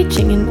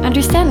engaging and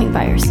understanding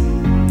buyers,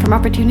 from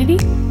opportunity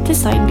to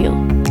signed deal.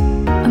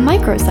 A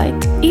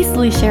microsite,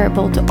 easily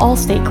shareable to all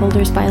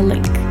stakeholders by a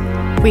link.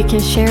 We can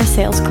share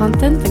sales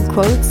content and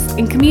quotes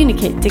and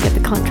communicate to get the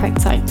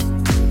contract signed.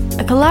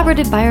 A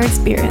collaborative buyer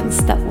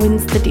experience that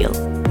wins the deal.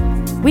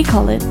 We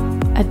call it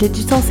a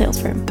digital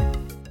sales room.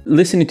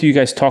 Listening to you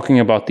guys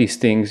talking about these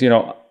things,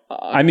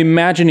 I'm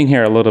imagining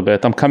here a little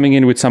bit. I'm coming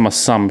in with some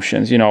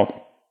assumptions.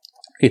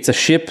 It's a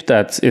ship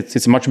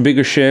it's a much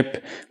bigger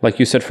ship. Like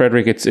you said,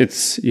 Fredrik,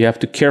 it's you have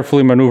to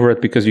carefully maneuver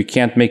it because you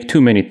can't make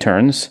too many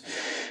turns.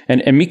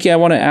 And Miki, I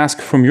want to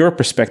ask from your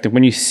perspective,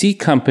 when you see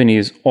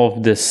companies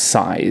of this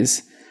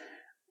size,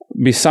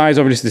 besides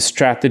obviously the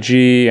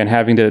strategy and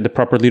having the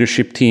proper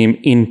leadership team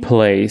in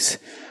place,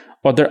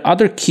 are there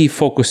other key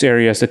focus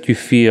areas that you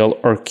feel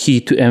are key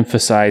to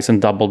emphasize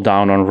and double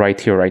down on right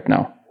here, right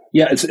now?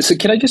 Yeah, so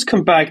can I just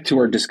come back to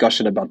our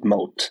discussion about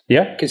moat?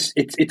 Yeah. Because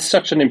it's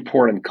such an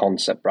important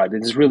concept, right?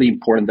 It's really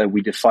important that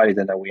we define it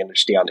and that we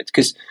understand it.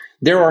 Because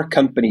there are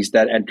companies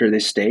that enter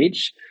this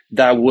stage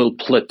that will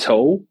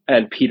plateau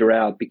and peter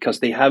out because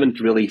they haven't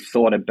really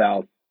thought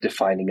about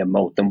defining a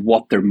moat and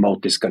what their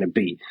moat is going to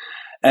be.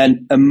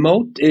 And a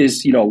moat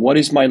is, what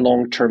is my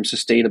long-term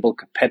sustainable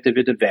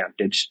competitive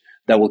advantage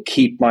that will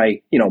keep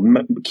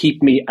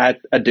keep me at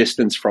a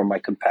distance from my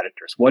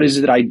competitors? What is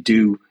it I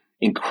do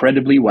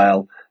incredibly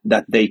well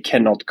that they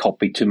cannot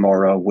copy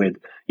tomorrow with,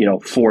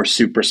 4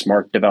 super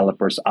smart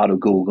developers out of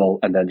Google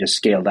and then just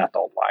scale that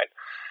online?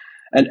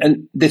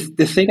 And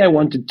the thing I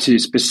wanted to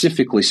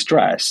specifically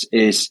stress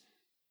is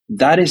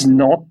that is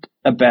not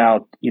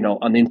about,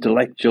 an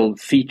intellectual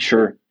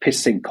feature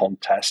pissing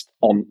contest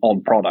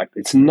on product.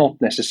 It's not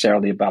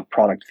necessarily about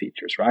product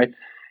features, right?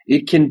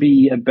 It can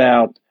be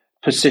about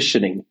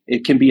positioning.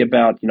 It can be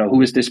about,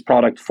 who is this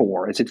product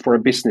for? Is it for a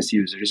business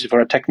user? Is it for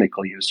a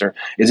technical user?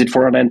 Is it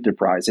for an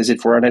enterprise? Is it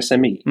for an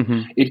SME?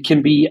 Mm-hmm. It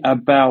can be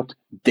about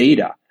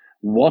data.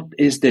 What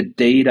is the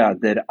data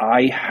that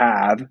I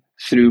have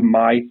through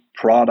my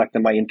product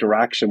and my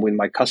interaction with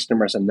my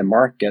customers and the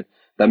market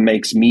that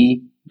makes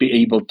me be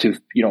able to,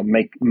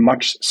 make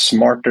much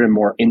smarter and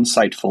more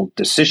insightful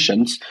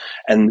decisions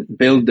and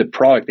build the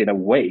product in a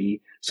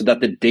way so that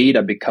the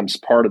data becomes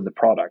part of the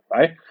product,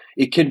 right?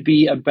 It can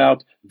be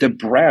about the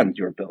brand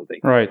you're building.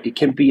 Right. It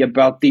can be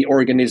about the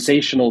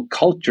organizational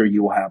culture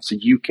you have so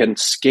you can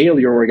scale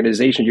your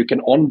organization, you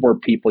can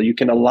onboard people, you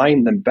can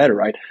align them better,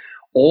 right?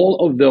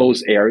 All of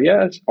those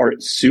areas are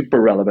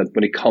super relevant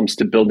when it comes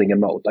to building a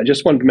moat. I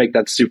just wanted to make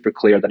that super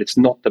clear that it's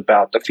not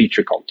about a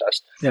feature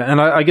contest. Yeah,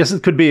 and I guess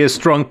it could be a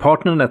strong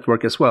partner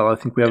network as well. I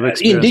think we have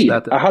experienced Indeed,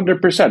 that.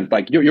 100%.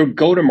 Like your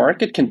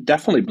go-to-market can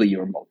definitely be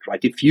your moat, right?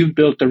 If you've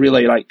built a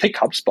really, take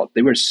HubSpot,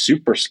 they were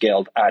super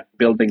scaled at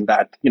building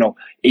that,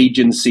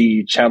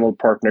 agency channel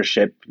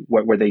partnership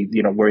where they,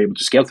 were able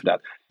to scale through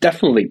that.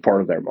 Definitely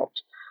part of their moat.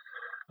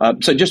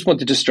 So I just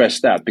wanted to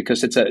stress that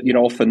because it's a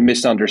often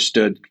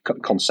misunderstood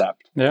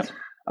concept. Yeah.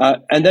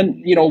 And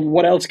then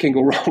what else can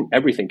go wrong?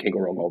 Everything can go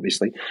wrong,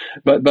 obviously.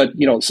 But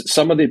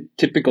some of the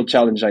typical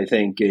challenge I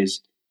think is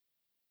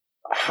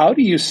how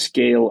do you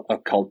scale a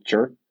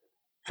culture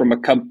from a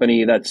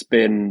company that's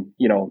been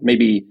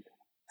maybe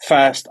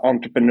fast,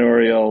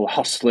 entrepreneurial,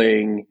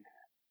 hustling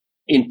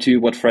into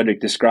what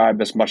Fredrik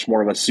described as much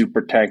more of a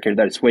super tanker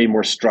that's way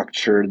more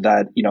structured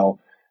that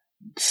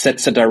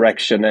sets a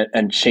direction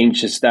and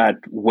changes that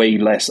way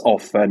less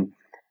often,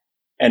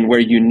 and where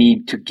you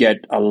need to get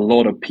a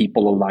lot of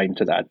people aligned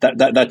to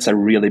that's a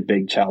really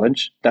big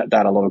challenge that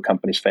a lot of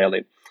companies fail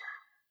in.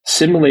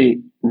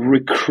 Similarly,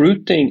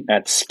 recruiting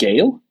at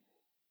scale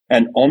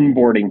and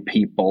onboarding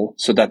people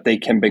so that they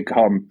can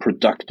become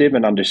productive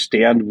and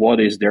understand what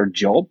is their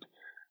job,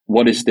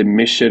 what is the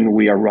mission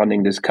we are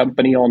running this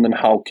company on, and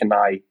how can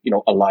I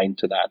align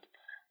to that.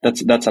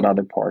 That's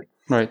another part.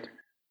 Right.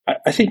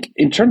 I think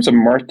in terms of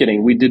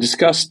marketing, we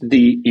discussed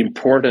the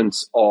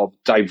importance of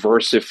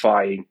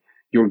diversifying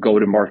your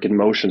go-to-market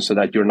motion so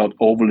that you're not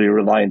overly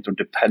reliant or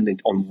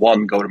dependent on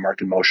one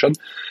go-to-market motion.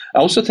 I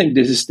also think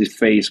this is the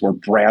phase where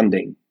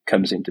branding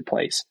comes into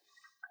place.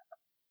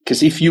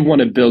 Because if you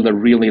want to build a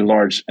really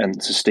large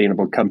and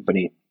sustainable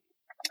company,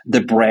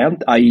 the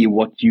brand, i.e.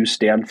 what you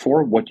stand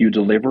for, what you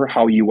deliver,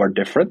 how you are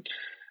different,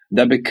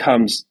 that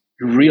becomes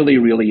really,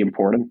 really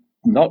important,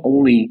 not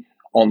only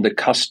on the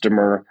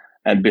customer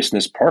and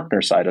business partner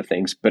side of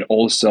things, but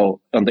also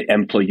on the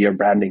employee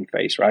branding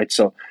phase, right?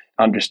 So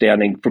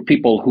understanding for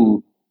people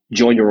who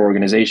join your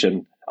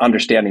organization,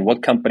 understanding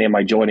what company am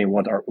I joining,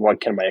 what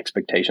can my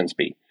expectations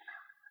be?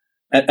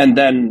 And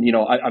then,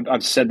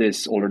 I've said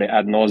this already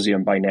ad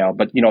nauseum by now,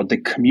 but,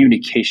 the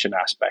communication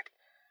aspect,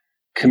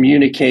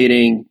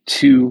 communicating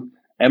to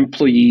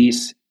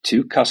employees,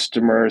 to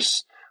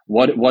customers,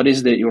 what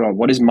is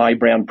what is my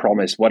brand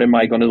promise? What am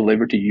I going to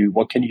deliver to you?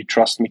 What can you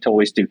trust me to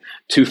always do?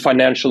 To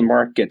financial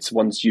markets,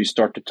 once you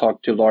start to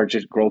talk to larger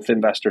growth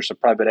investors or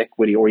private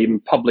equity or even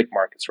public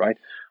markets, right?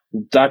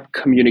 That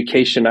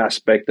communication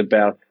aspect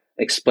about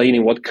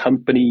explaining what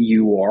company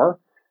you are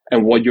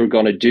and what you're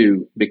going to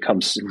do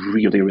becomes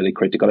really, really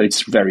critical.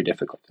 It's very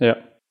difficult. Yeah.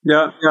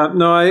 Yeah.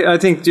 No, I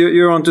think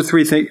you're onto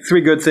three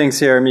good things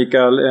here,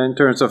 Mikael, in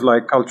terms of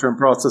like culture and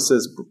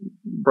processes,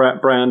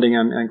 branding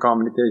and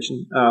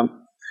communication.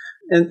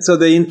 And so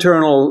the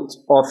internal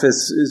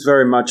office is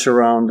very much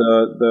around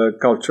the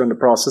culture and the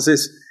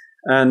processes,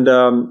 and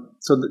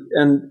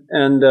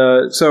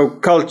so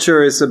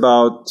culture is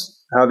about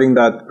having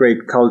that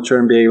great culture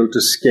and be able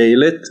to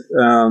scale it.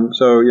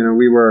 So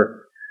we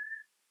were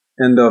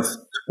end of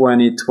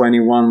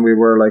 2021, we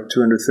were like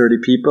 230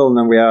 people, and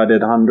then we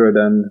added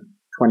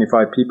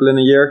 125 people in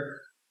a year.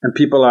 And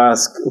people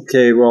ask,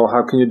 okay, well,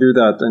 how can you do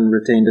that and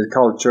retain the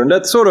culture? And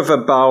that's sort of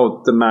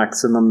about the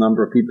maximum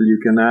number of people you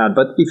can add.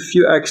 But if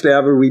you actually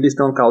have a really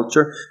strong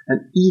culture,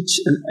 and each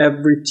and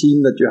every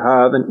team that you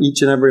have, and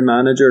each and every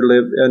manager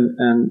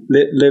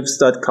lives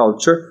that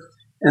culture,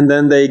 and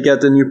then they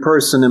get a new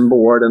person on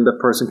board, and the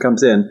person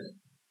comes in,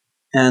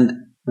 and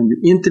when you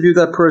interview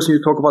that person,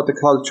 you talk about the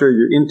culture,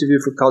 you interview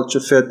for culture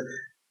fit.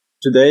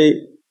 Today,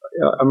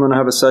 I'm going to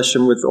have a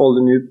session with all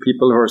the new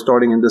people who are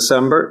starting in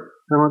December.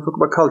 I want to talk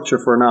about culture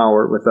for an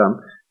hour with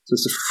them. So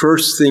it's the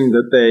first thing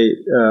that they,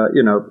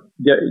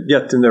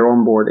 get in their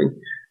onboarding.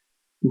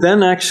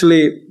 Then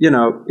actually,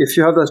 if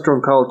you have that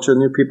strong culture,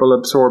 new people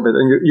absorb it,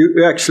 and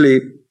you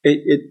actually,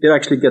 it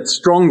actually gets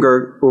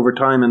stronger over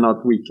time and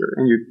not weaker.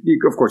 And you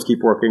of course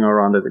keep working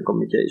around it in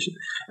communication.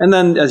 And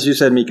then, as you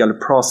said, Mikael,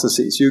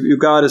 processes. You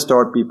got to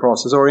start be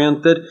process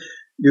oriented.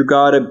 You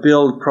got to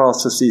build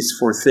processes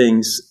for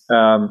things,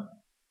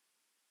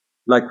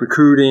 like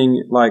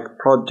recruiting, like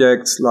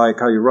projects, like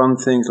how you run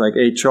things, like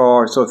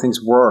HR, so things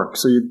work.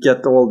 So you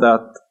get all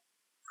that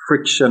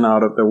friction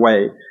out of the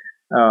way.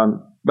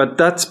 But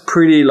that's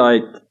pretty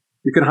like,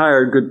 you can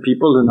hire good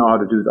people who know how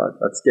to do that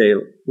at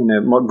scale in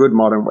a good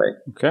modern way.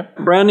 Okay.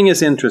 Branding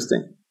is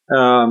interesting.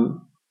 I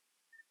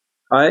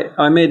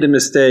made a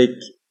mistake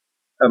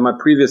at my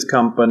previous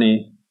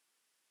company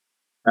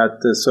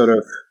at the sort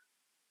of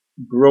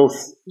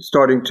growth,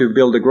 starting to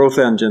build a growth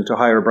engine to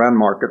hire a brand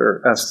marketer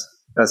as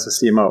a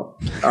CMO.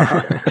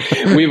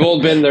 We've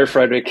all been there,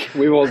 Fredrik.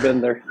 We've all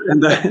been there.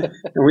 And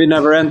we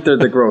never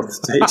entered the growth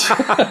stage. So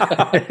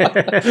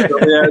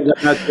we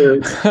had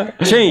to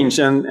change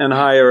and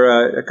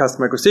hire a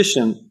customer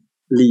acquisition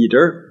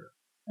leader.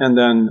 And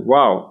then,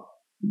 wow,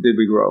 did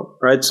we grow,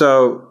 right?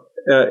 So,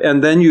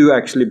 and then you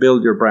actually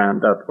build your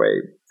brand that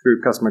way.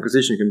 Through customer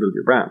acquisition, you can build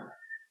your brand.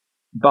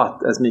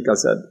 But, as Mikael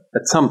said,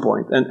 at some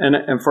point,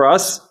 and for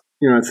us,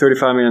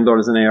 $35 million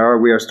in AR,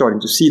 we are starting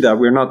to see that.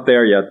 We're not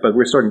there yet, but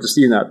we're starting to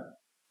see that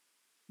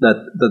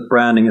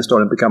branding is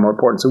starting to become more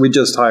important. So we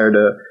just hired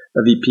a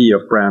VP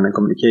of brand and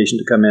communication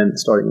to come in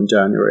starting in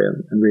January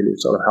and really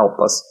sort of help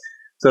us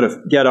sort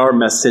of get our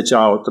message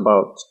out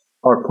about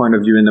our point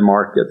of view in the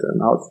market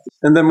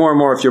and then more and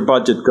more if your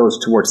budget goes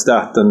towards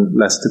that and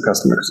less to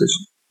customer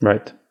acquisition.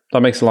 Right.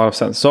 That makes a lot of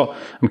sense. So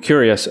I'm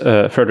curious,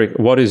 Fredrik,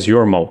 what is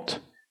your moat?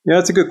 Yeah,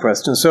 that's a good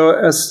question. So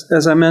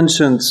as I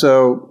mentioned,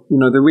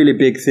 the really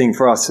big thing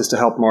for us is to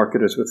help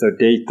marketers with their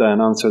data and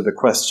answer the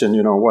question,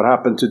 what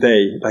happened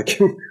today? Like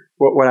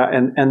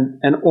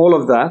and all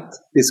of that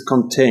is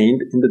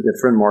contained in the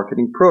different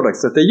marketing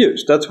products that they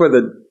use. That's where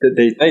the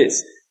data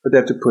is, but they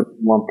have to put it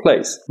in one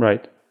place.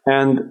 Right.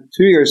 And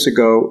 2 years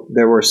ago,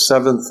 there were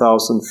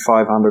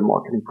 7,500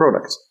 marketing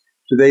products.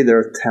 Today, there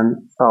are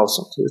 10,000.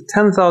 So there's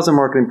 10,000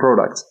 marketing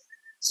products.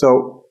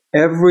 So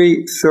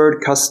every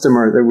third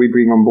customer that we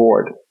bring on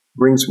board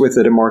brings with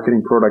it a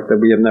marketing product that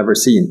we have never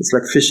seen. It's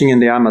like fishing in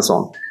the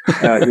Amazon.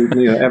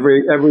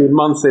 Every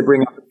month they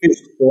bring up a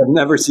fish they have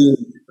never seen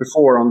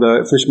before on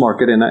the fish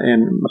market in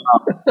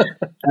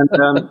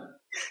and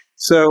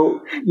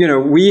so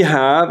we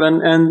have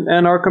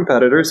and our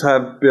competitors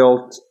have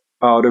built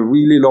out a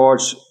really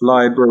large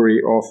library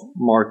of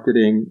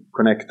marketing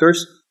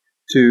connectors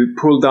to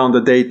pull down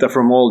the data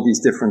from all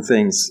these different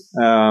things.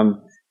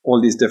 All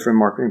these different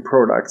marketing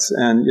products.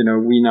 And,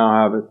 we now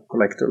have a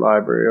collector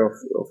library of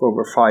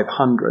over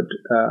 500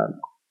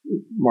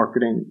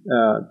 marketing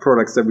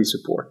products that we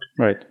support.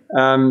 Right.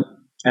 And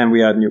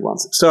we add new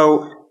ones.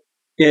 So,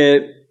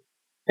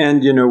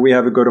 we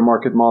have a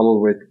go-to-market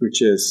model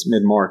which is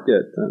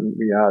mid-market, and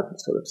we add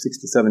sort of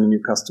 60, 70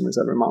 new customers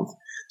every month.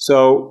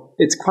 So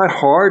it's quite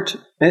hard.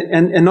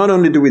 And not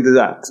only do we do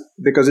that,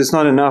 because it's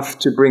not enough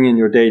to bring in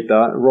your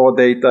data. Raw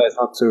data is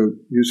not so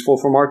useful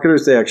for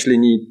marketers. They actually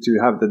need to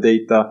have the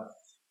data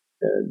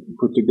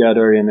put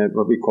together in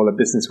what we call a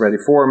business-ready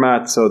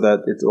format so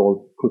that it's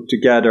all put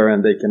together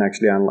and they can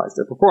actually analyze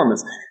their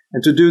performance.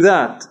 And to do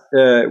that,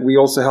 we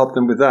also help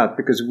them with that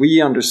because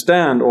we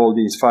understand all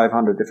these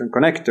 500 different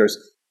connectors.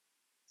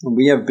 And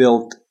we have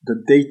built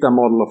the data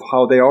model of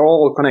how they are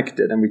all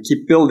connected, and we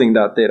keep building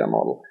that data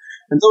model.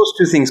 And those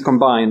two things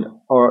combined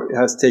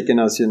has taken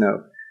us,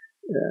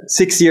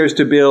 6 years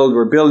to build.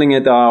 We're building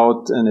it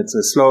out, and it's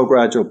a slow,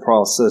 gradual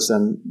process.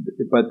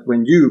 But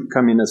when you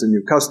come in as a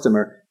new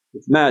customer,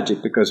 it's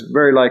magic because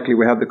very likely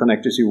we have the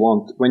connectors you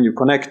want. When you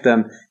connect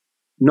them,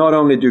 not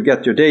only do you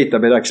get your data,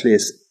 but actually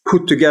it's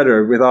put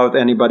together without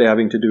anybody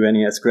having to do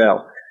any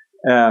SQL.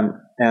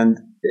 And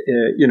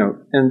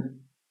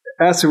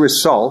as a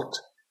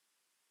result,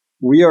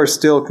 we are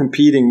still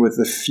competing with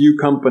the few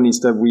companies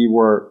that we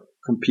were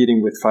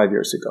competing with 5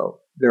 years ago.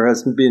 There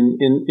hasn't been,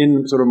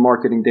 in sort of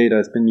marketing data,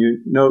 has been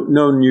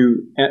no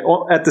new,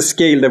 at the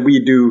scale that we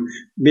do,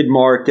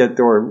 mid-market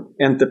or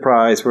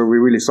enterprise, where we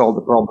really solve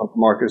the problem for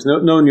marketers,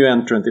 no new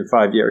entrant in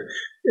 5 years.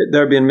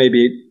 There have been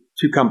maybe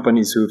 2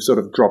 companies who've sort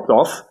of dropped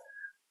off.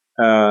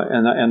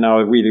 And now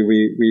really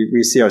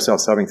we see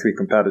ourselves having 3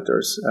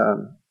 competitors,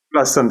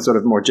 plus some sort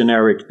of more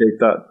generic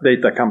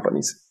data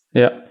companies.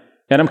 Yeah.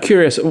 And I'm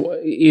curious,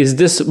 is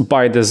this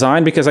by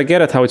design? Because I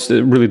get it how it's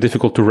really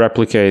difficult to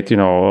replicate,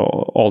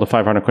 all the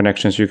 500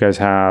 connections you guys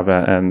have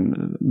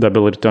and the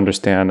ability to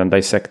understand and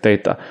dissect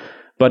data.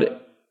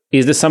 But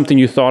is this something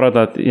you thought of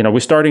that, we're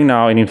starting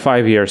now and in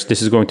 5 years,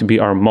 this is going to be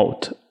our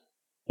moat?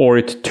 Or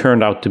it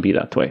turned out to be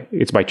that way?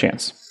 It's by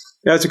chance?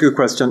 Yeah, that's a good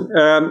question.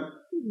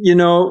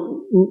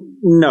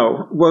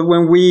 No. Well,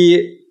 when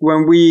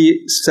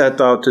we set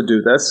out to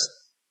do this,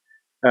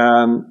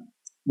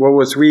 what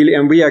was really,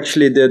 and we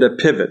actually did a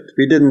pivot.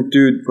 We didn't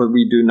do what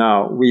we do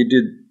now. We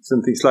did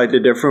something slightly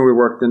different. We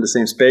worked in the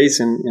same space,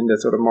 in the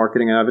sort of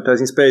marketing and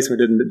advertising space. We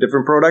did a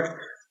different product,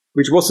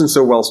 which wasn't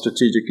so well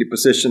strategically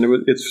positioned.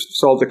 It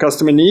solved the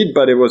customer need,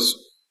 but it was,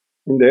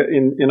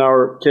 in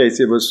our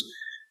case, it was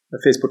a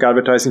Facebook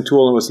advertising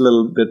tool and was a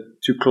little bit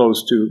too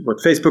close to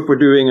what Facebook were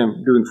doing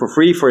and doing for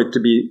free for it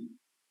to be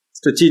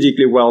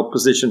strategically well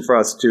positioned for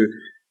us to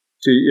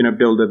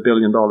build $1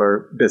 billion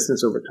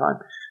business over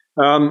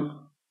time.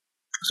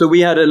 So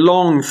we had a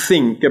long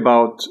think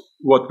about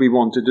what we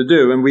wanted to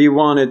do, and we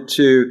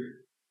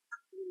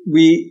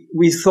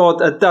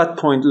thought at that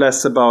point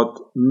less about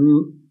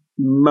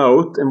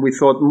moat, and we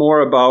thought more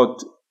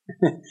about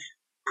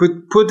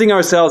putting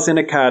ourselves in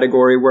a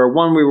category where,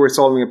 one, we were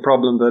solving a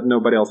problem that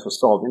nobody else was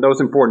solving. That was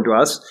important to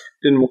us.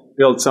 Didn't want to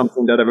build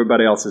something that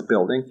everybody else is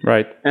building.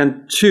 Right.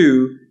 And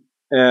 2,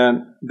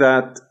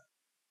 that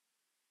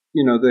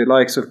the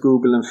likes of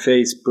Google and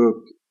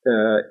Facebook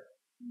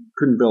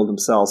couldn't build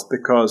themselves,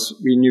 because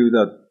we knew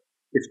that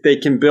if they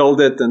can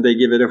build it and they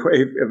give it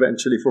away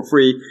eventually for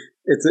free,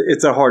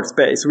 it's a hard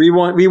space. We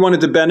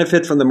wanted to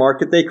benefit from the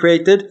market they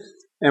created,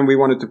 and we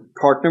wanted to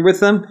partner with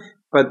them,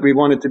 but we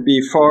wanted to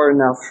be far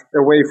enough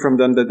away from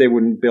them that they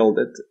wouldn't build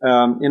it.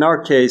 In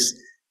our case,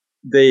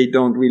 they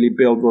don't really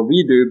build what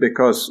we do,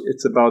 because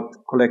it's about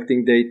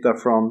collecting data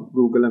from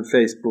Google and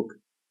Facebook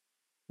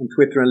and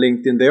Twitter and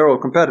LinkedIn. They're all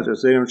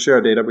competitors. They don't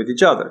share data with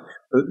each other.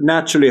 But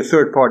naturally, a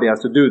third party has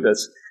to do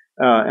this.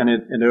 And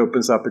it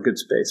opens up a good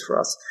space for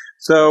us.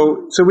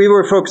 So we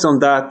were focused on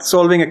that,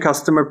 solving a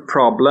customer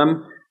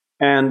problem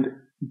and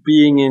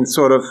being in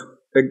sort of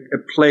a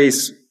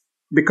place,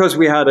 because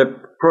we had a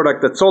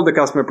product that solved the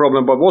customer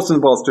problem but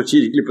wasn't well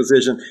strategically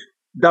positioned.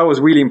 That was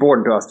really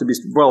important to us, to be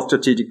well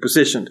strategic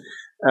positioned.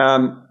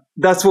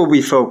 That's what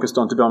we focused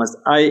on, to be honest.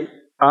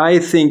 I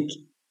think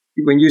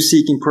when you're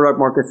seeking product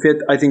market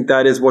fit, I think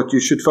that is what you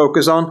should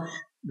focus on.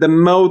 The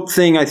moat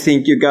thing, I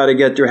think you got to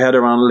get your head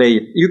around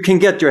late. You can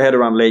get your head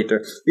around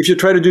later. If you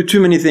try to do too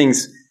many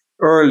things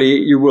early,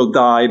 you will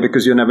die,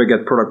 because you'll never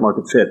get product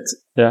market fit.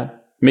 Yeah.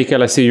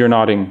 Mikael, I see you're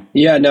nodding.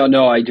 Yeah,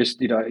 no, I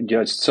just,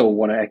 just so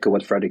want to echo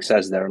what Fredrik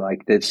says there.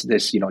 Like this,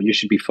 you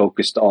should be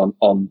focused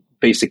on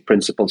basic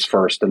principles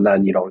first, and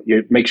then,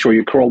 you make sure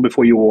you crawl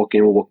before you walk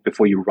and walk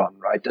before you run,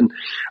 right? And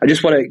I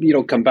just want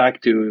to, come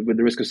back to, with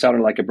the risk of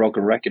sounding like a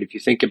broken record, if you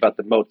think about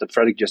the moat that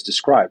Fredrik just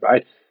described,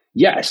 right?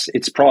 Yes,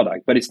 it's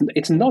product, but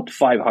it's not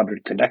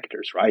 500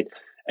 connectors, right?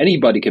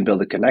 Anybody can build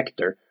a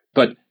connector,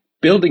 but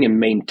building and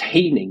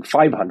maintaining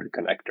 500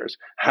 connectors,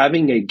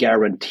 having a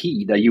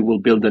guarantee that you will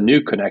build a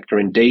new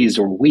connector in days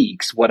or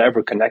weeks,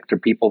 whatever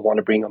connector people want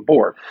to bring on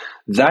board,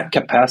 that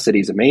capacity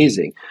is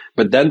amazing.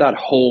 But then that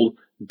whole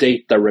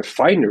data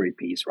refinery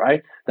piece,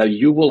 right? That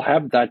you will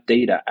have that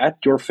data at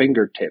your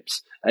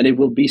fingertips, and it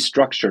will be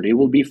structured, it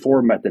will be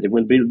formatted, it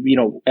will be,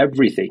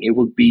 everything. It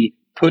will be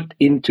put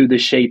into the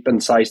shape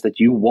and size that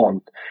you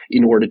want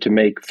in order to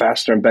make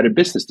faster and better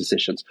business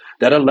decisions.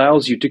 That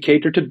allows you to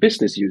cater to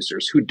business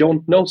users who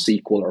don't know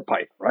SQL or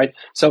Python, right?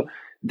 So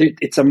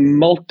it's a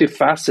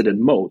multifaceted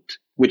moat,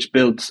 which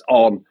builds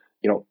on,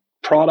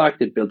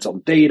 product, it builds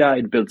on data,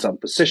 it builds on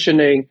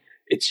positioning.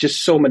 It's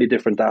just so many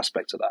different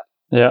aspects of that.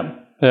 Yeah.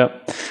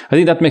 I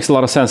think that makes a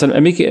lot of sense.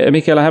 And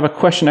Mikael, I have a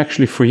question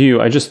actually for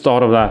you. I just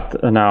thought of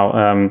that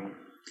now.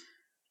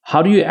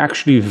 How do you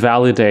actually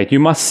validate? You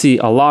must see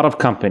a lot of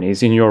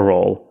companies in your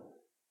role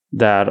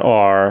that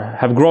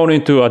have grown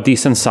into a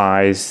decent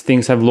size.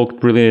 Things have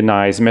looked really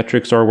nice.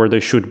 Metrics are where they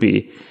should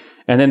be.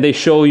 And then they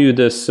show you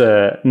this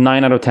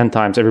 9 out of 10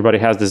 times. Everybody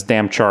has this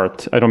damn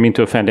chart. I don't mean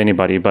to offend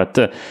anybody, but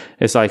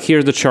it's like,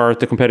 here's the chart,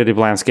 the competitive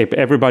landscape.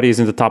 Everybody's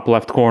in the top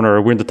left corner.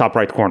 We're in the top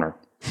right corner.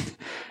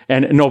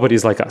 And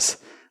nobody's like us.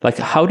 Like,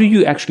 how do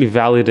you actually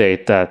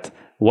validate that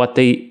what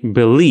they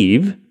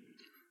believe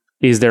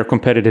is their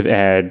competitive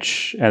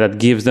edge, and that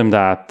gives them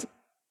that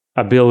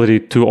ability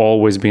to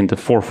always be in the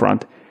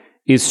forefront,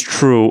 is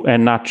true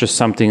and not just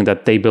something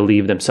that they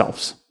believe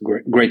themselves?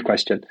 Great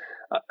question.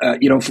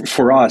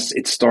 For us,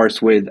 it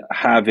starts with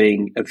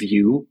having a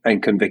view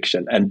and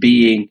conviction, and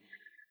being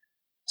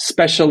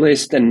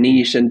specialist and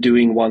niche and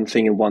doing one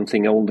thing and one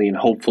thing only, and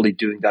hopefully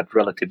doing that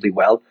relatively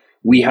well.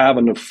 We have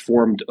an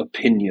informed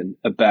opinion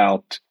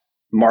about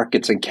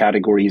markets and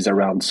categories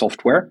around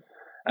software,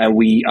 and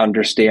we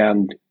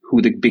understand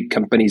who the big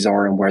companies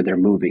are and where they're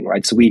moving,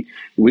 right? So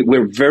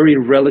we're very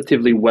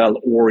relatively well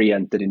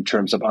oriented in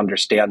terms of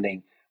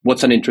understanding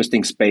what's an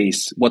interesting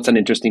space, what's an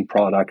interesting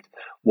product,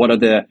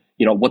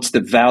 what's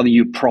the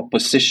value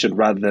proposition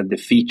rather than the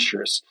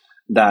features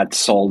that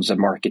solves a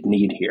market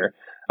need here.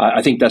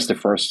 I think that's the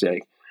first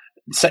thing.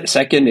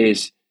 Second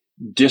is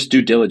just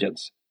due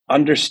diligence.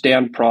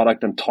 Understand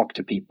product and talk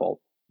to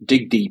people.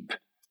 Dig deep.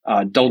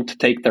 Don't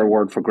take their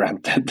word for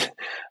granted.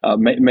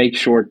 Make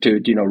sure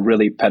to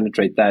really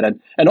penetrate that.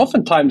 And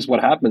oftentimes what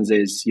happens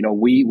is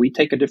we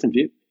take a different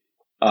view.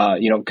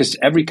 Because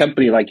every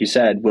company, like you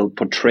said, will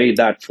portray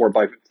that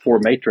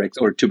 4x4 matrix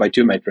or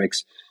 2x2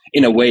 matrix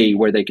in a way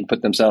where they can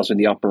put themselves in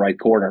the upper right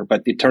corner.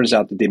 But it turns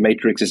out that the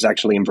matrix is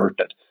actually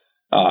inverted.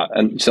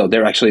 And so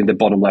they're actually in the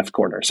bottom left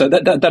corner. So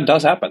that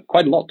does happen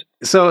quite a lot.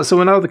 So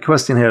now the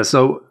question here.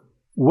 So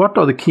what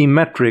are the key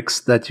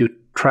metrics that you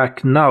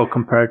track now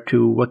compared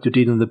to what you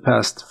did in the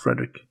past,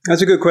 Fredrik?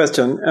 That's a good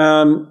question.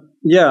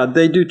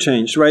 They do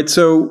change, right?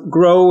 So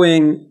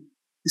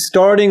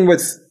starting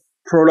with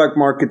product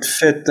market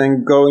fit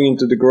and going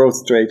into the growth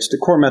stage, the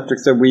core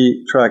metrics that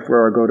we track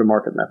were our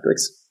go-to-market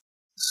metrics.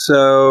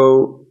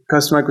 So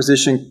customer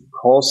acquisition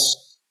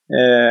cost,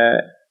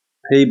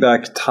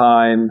 payback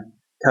time,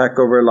 CAC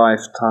over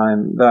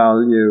lifetime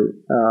value,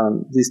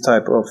 these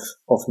type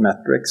of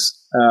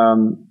metrics.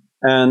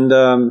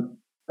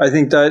 I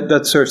think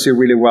that serves you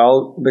really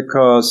well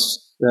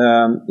because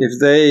if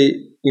they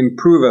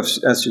improve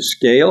as you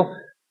scale,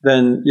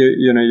 then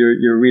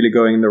you're really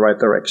going in the right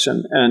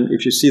direction. And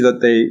if you see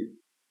that they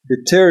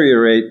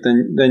deteriorate,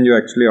 then you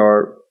actually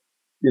are,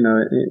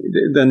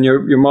 then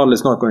your model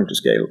is not going to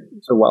scale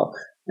so well,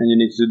 and you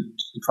need to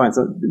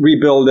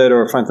rebuild it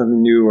or find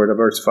something new or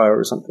diversify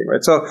or something,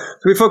 right? So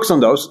we focus on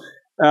those.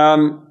 I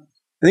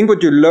think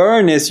what you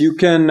learn is you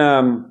can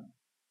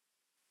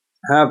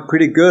have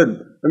pretty good.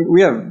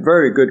 We have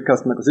very good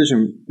customer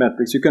acquisition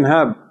metrics. You can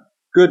have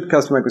good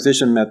customer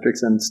acquisition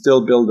metrics and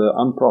still build an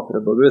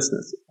unprofitable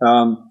business.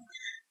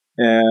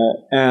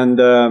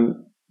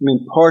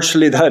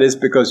 Partially that is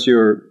because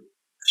you're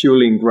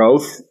fueling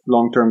growth,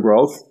 long-term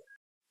growth.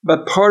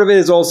 But part of it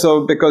is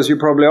also because you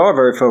probably are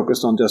very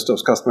focused on just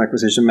those customer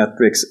acquisition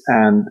metrics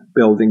and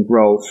building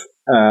growth.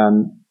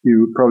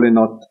 You're probably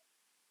not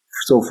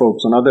so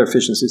focused on other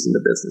efficiencies in the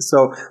business.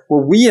 So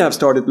what we have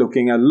started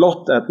looking a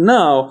lot at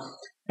now,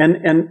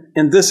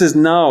 and this is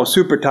now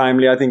super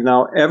timely. I think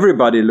now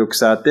everybody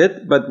looks at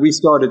it, but we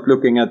started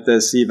looking at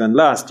this even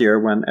last year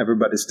when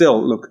everybody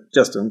still looked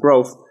just on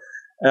growth,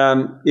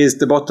 is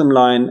the bottom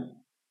line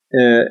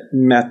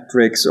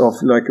metrics of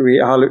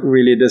how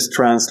really this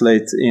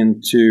translates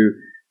into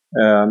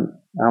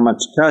how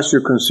much cash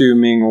you're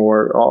consuming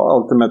or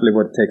ultimately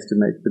what it takes to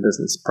make the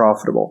business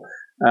profitable.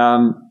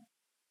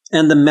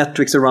 And the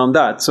metrics around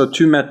that. So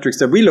two metrics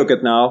that we look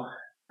at now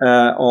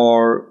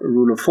are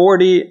Rule of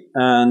 40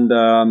 and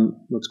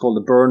what's called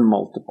the burn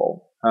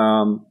multiple.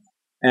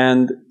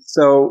 And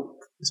so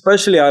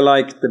especially I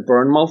like the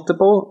burn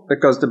multiple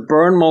because the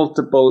burn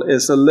multiple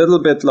is a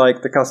little bit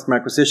like the customer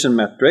acquisition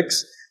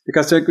metrics. The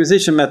customer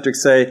acquisition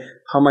metrics say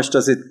how much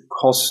does it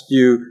cost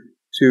you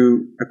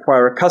to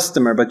acquire a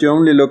customer, but you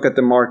only look at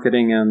the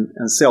marketing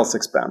and sales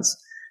expense.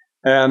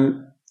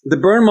 The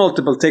burn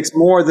multiple takes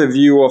more the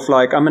view of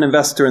I'm an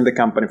investor in the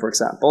company, for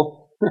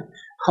example.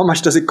 How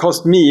much does it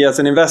cost me as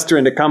an investor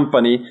in the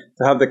company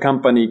to have the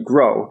company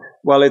grow?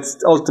 Well, it's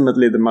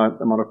ultimately the amount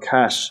of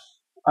cash.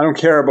 I don't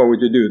care about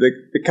what you do.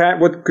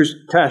 What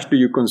cash do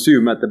you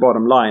consume at the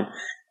bottom line?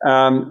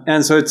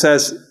 And so it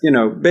says,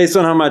 based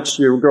on how much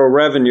you grow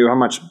revenue, how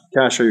much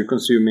cash are you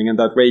consuming, and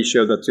that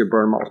ratio, that's your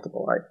burn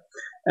multiple, right?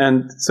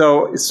 And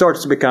so it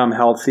starts to become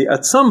healthy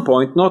at some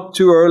point, not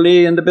too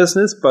early in the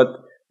business, but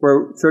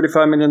we're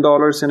 $35 million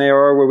in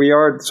ARR where we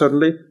are,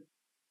 certainly,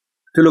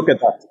 to look at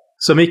that.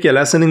 So, Mikael,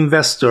 as an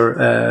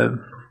investor,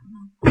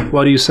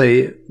 what do you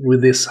say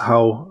with this?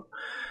 How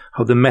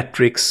the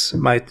metrics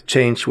might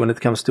change when it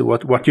comes to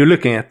what you're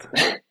looking at?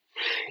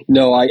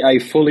 No, I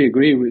fully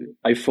agree with.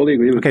 Okay,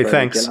 Fredrik.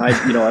 thanks.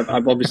 And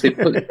I've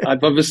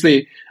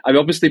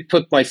obviously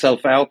put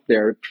myself out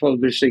there,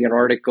 publishing an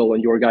article on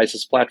your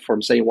guys'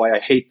 platform saying why I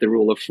hate the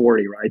Rule of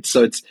 40, right?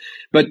 So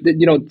but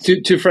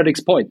to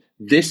Fredrik's point,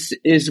 this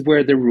is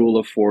where the Rule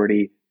of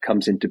 40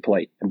 comes into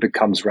play and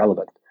becomes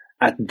relevant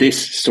at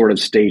this sort of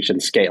stage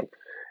and scale.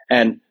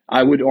 And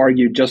I would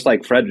argue, just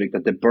like Fredrik,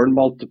 that the burn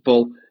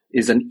multiple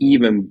is an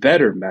even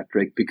better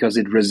metric because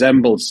it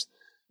resembles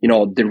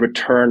the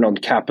return on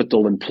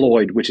capital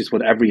employed, which is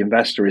what every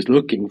investor is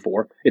looking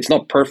for. It's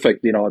not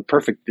perfect, a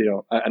perfect,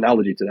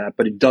 analogy to that,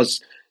 but it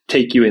does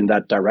take you in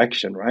that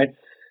direction, right?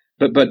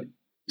 But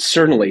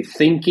certainly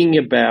thinking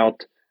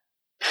about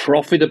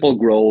profitable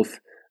growth,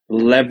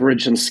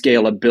 leverage and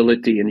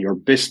scalability in your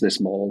business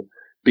model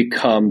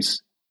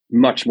becomes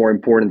much more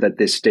important at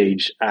this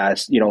stage.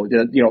 As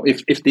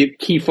if the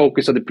key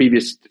focus of the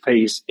previous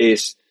phase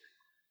is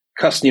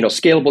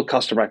scalable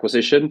customer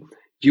acquisition,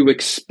 you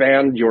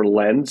expand your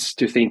lens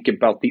to think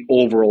about the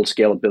overall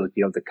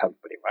scalability of the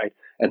company, right?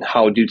 And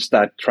how does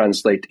that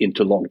translate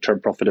into long-term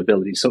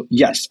profitability? So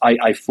yes,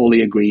 I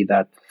fully agree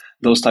that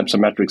those types of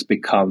metrics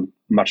become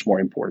much more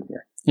important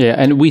here. Yeah,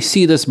 and we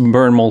see this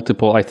burn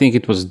multiple. I think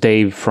it was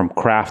Dave from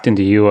Kraft in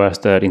the US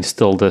that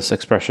instilled this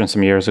expression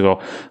some years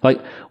ago.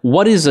 Like,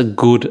 what is a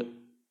good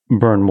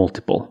burn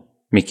multiple,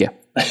 Mika?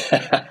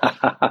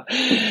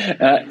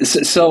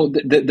 So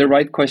the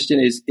right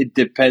question is, it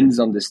depends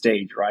on the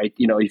stage, right?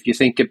 If you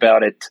think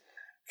about it,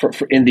 for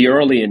in the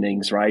early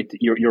innings, right,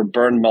 your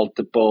burn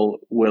multiple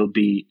will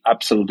be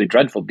absolutely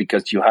dreadful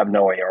because you have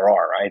no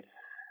ARR, right?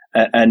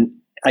 And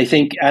I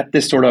think at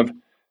this sort of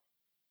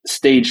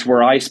stage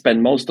where I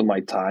spend most of my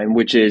time,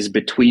 which is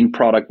between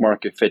product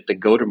market fit and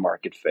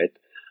go-to-market fit,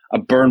 a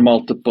burn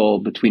multiple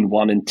between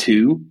 1 and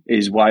 2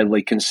 is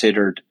widely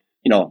considered,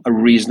 a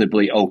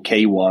reasonably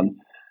okay one.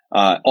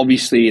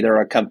 Obviously, there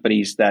are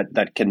companies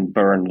that can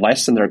burn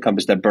less, and there are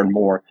companies that burn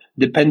more.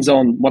 Depends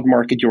on what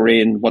market you're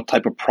in, what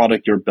type of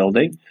product you're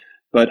building.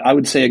 But I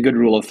would say a good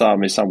rule of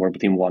thumb is somewhere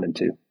between 1 and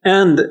 2.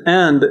 And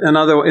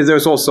another,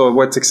 there's also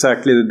what's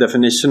exactly the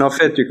definition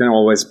of it. You can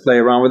always play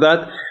around with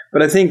that.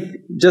 But I think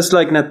just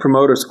like Net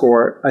Promoter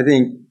Score, I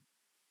think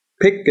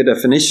pick a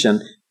definition.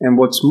 And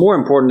what's more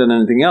important than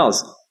anything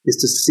else is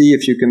to see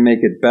if you can make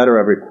it better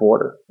every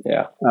quarter.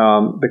 Yeah.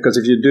 Because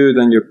if you do,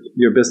 then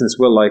your business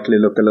will likely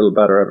look a little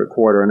better every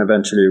quarter, and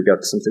eventually you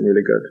get something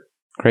really good.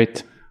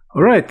 Great.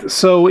 All right.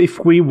 So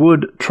if we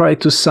would try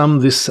to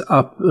sum this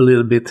up a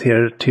little bit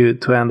here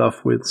to end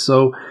off with.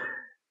 So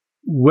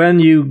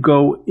when you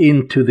go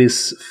into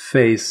this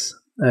phase,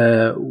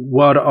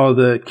 what are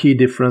the key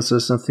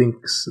differences and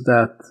things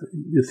that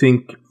you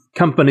think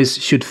companies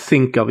should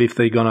think of if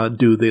they're going to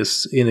do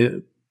this in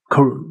a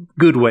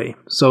good way?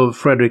 So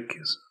Fredrik,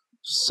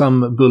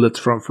 some bullets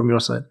from your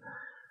side.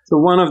 So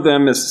one of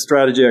them is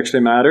strategy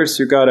actually matters.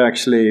 You got to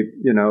actually,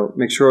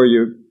 make sure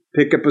you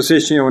pick a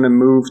position you want to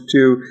move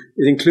to.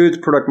 It includes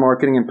product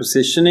marketing and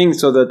positioning,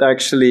 so that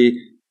actually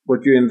what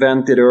you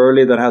invented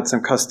early that had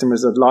some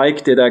customers that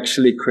liked it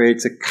actually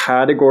creates a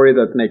category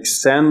that makes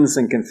sense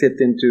and can fit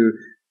into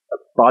a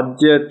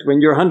budget.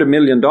 When you're $100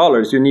 million,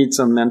 you need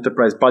some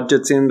enterprise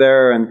budgets in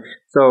there. And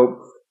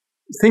so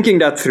thinking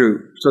that through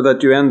so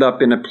that you end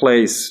up in a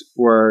place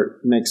where it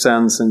makes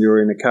sense and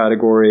you're in a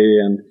category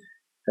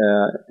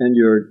and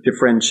you're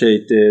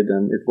differentiated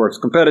and it works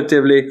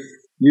competitively.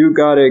 You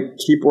got to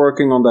keep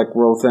working on that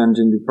growth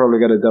engine. You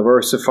probably got to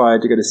diversify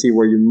it. You got to see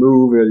where you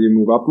move, whether you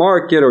move up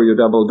market or you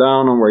double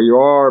down on where you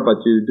are, but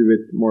you do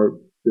it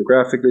more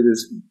geographically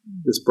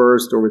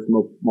dispersed or with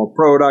more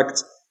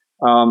products.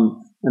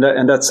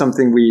 And that's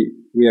something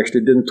we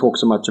actually didn't talk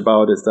so much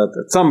about, is that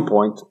at some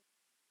point,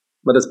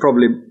 but it's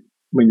probably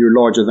when you're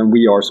larger than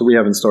we are, so we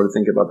haven't started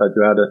thinking about that.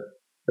 You add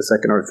a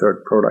second or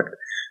third product.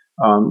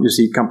 You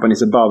see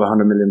companies above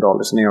 $100 million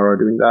in ARR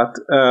doing that.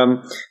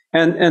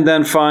 And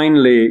then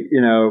finally,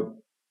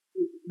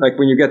 like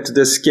when you get to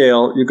this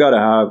scale, you got to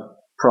have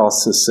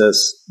processes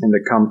in the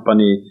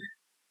company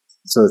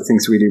so that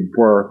things really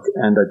work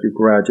and that you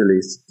gradually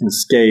can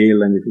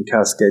scale and you can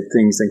cascade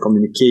things. And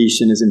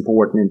communication is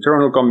important,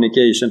 internal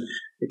communication,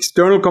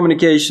 external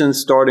communication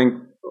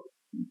starting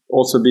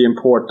also be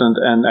important,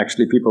 and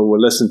actually people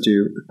will listen to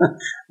you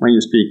when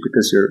you speak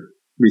because you're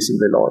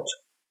reasonably large.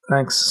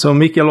 Thanks. So,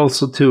 Mikael,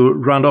 also to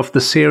round off the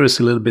series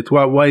a little bit,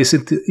 why is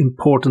it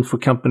important for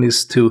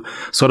companies to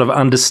sort of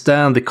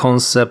understand the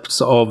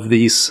concepts of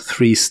these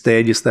 3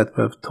 stages that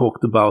we've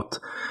talked about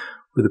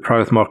with the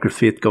product market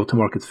fit,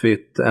 go-to-market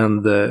fit,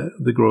 and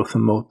the growth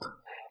and moat?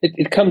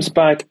 It comes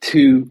back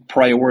to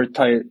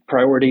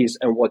priorities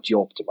and what you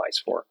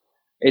optimize for.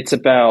 It's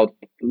about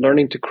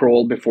learning to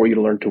crawl before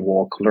you learn to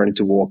walk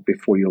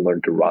before you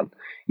learn to run.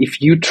 If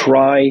you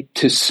try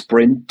to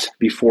sprint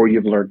before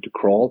you've learned to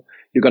crawl,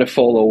 you're going to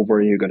fall over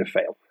and you're going to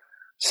fail.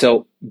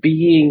 So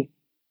being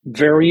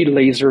very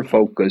laser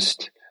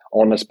focused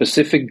on a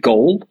specific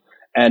goal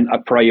and a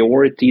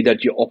priority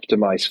that you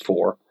optimize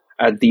for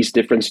at these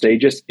different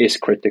stages is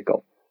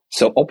critical.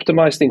 So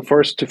optimizing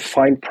first to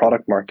find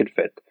product market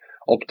fit,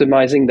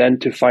 optimizing then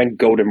to find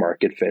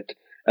go-to-market fit,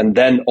 and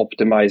then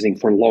optimizing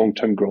for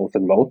long-term growth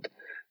and moat.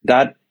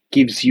 That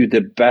gives you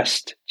the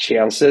best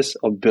chances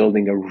of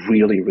building a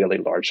really, really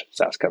large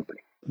SaaS company.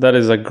 That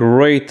is a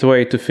great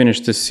way to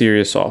finish this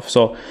series off.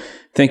 So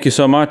thank you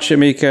so much,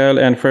 Mikael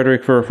and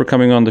Fredrik, for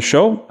coming on the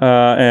show.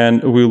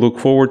 And we look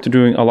forward to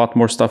doing a lot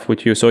more stuff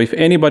with you. So if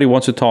anybody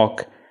wants to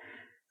talk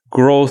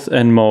growth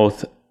and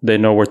moat, they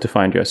know where to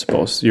find you, I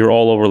suppose. You're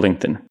all over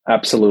LinkedIn.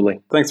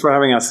 Absolutely. Thanks for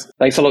having us.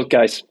 Thanks a lot,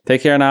 guys.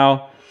 Take care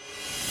now.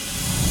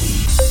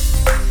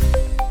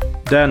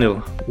 Daniel,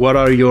 what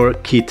are your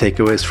key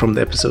takeaways from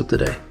the episode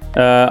today?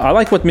 I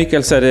like what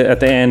Mikael said at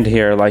the end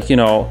here. Like,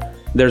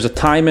 there's a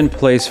time and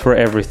place for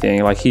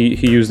everything. Like he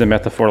used the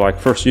metaphor, like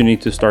first you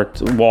need to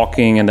start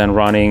walking and then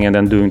running and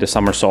then doing the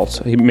somersaults.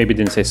 He maybe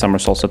didn't say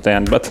somersaults at the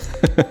end, but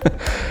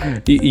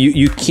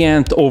you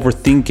can't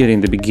overthink it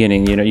in the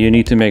beginning. You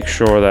need to make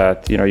sure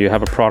that you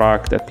have a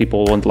product that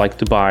people would like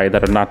to buy,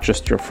 that are not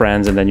just your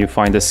friends, and then you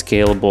find a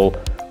scalable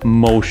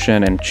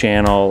motion and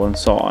channel and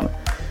so on.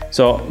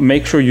 So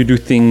make sure you do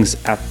things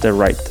at the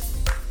right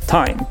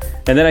time.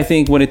 And then I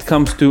think when it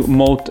comes to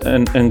moat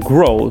and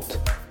growth,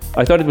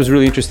 I thought it was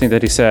really interesting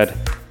that he said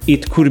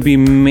it could be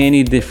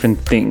many different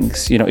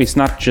things. It's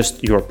not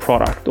just your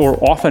product, or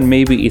often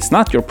maybe it's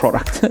not your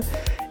product.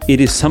 It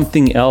is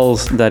something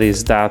else that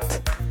is that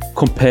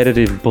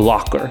competitive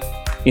blocker.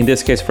 In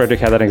this case, Fredrik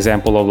had an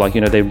example of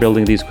they're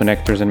building these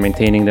connectors and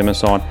maintaining them and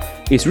so on.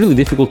 It's really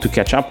difficult to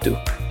catch up to.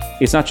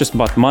 It's not just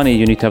about money.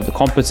 You need to have the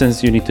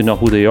competence. You need to know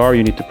who they are.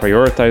 You need to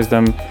prioritize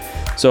them.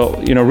 So,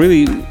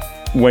 really,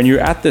 when you're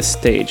at this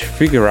stage,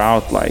 figure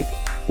out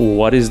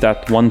what is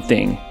that one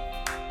thing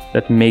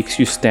that makes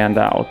you stand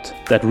out,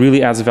 that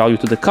really adds value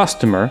to the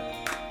customer,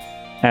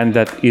 and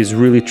that is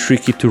really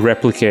tricky to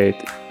replicate,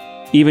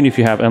 even if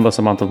you have endless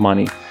amount of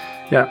money.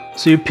 Yeah,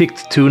 so you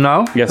picked 2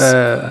 now. Yes.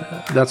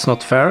 That's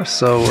not fair.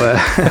 So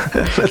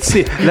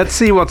let's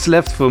see what's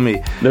left for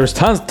me. There's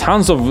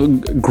tons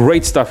of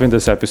great stuff in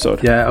this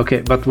episode. Yeah,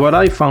 okay. But what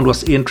I found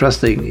was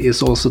interesting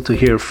is also to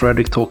hear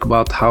Fredrik talk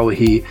about how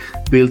he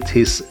built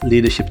his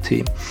leadership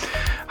team,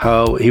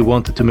 how he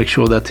wanted to make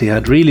sure that he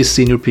had really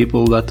senior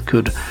people that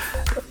could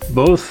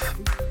both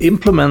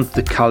implement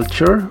the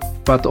culture,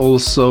 but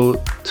also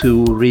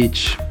to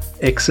reach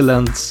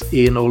excellence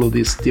in all of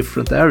these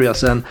different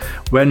areas. And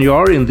when you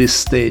are in this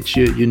stage,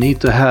 you need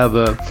to have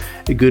a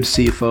good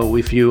CFO.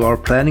 If you are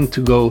planning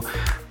to go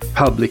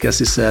public, as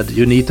he said,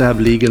 you need to have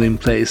legal in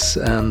place,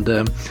 and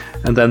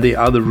then the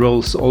other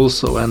roles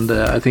also. And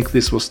I think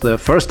this was the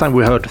first time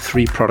we heard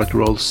 3 product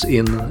roles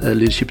in a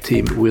leadership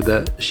team with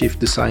a chief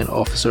design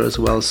officer as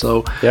well.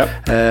 So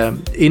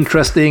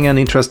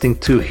interesting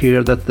to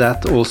hear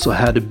that also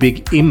had a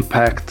big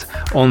impact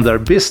on their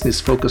business,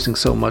 focusing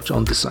so much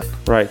on design.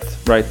 Right,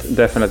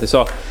 definitely.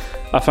 So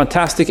a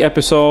fantastic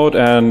episode,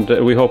 and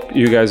we hope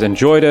you guys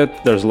enjoyed it.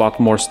 There's a lot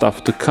more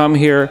stuff to come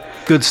here.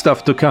 Good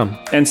stuff to come.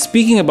 And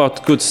speaking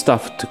about good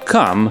stuff to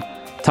come,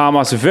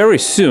 Thomas, very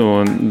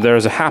soon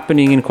there's a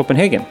happening in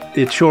Copenhagen.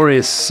 It sure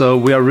is. So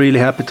we are really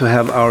happy to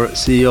have our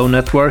CEO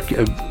network,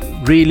 a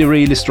really,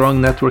 really strong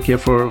network here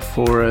for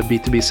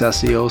B2B SaaS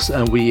CEOs.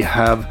 And we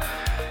have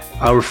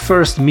our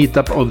first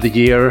meetup of the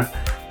year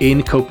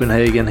in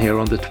Copenhagen here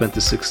on the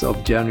 26th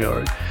of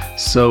January.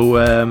 So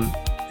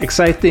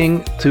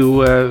exciting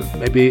to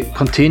maybe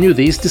continue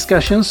these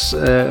discussions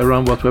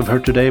around what we've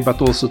heard today,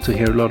 but also to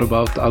hear a lot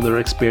about other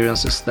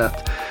experiences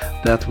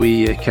that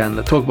we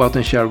can talk about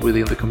and share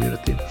within the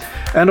community.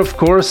 And of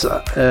course,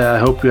 I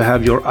hope you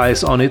have your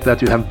eyes on it,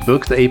 that you have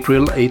booked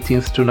April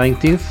 18th to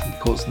 19th,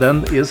 because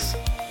then is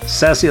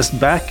SaaSiest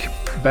back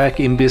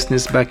in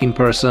business, back in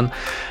person,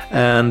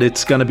 and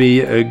it's going to be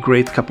a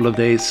great couple of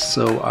days.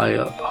 So I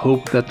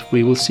hope that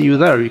we will see you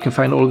there. You can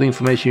find all the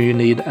information you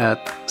need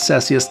at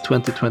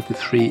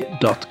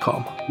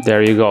SaaSiest2023.com.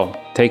 There you go.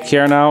 Take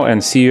care now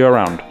and see you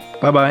around.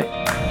 Bye-bye.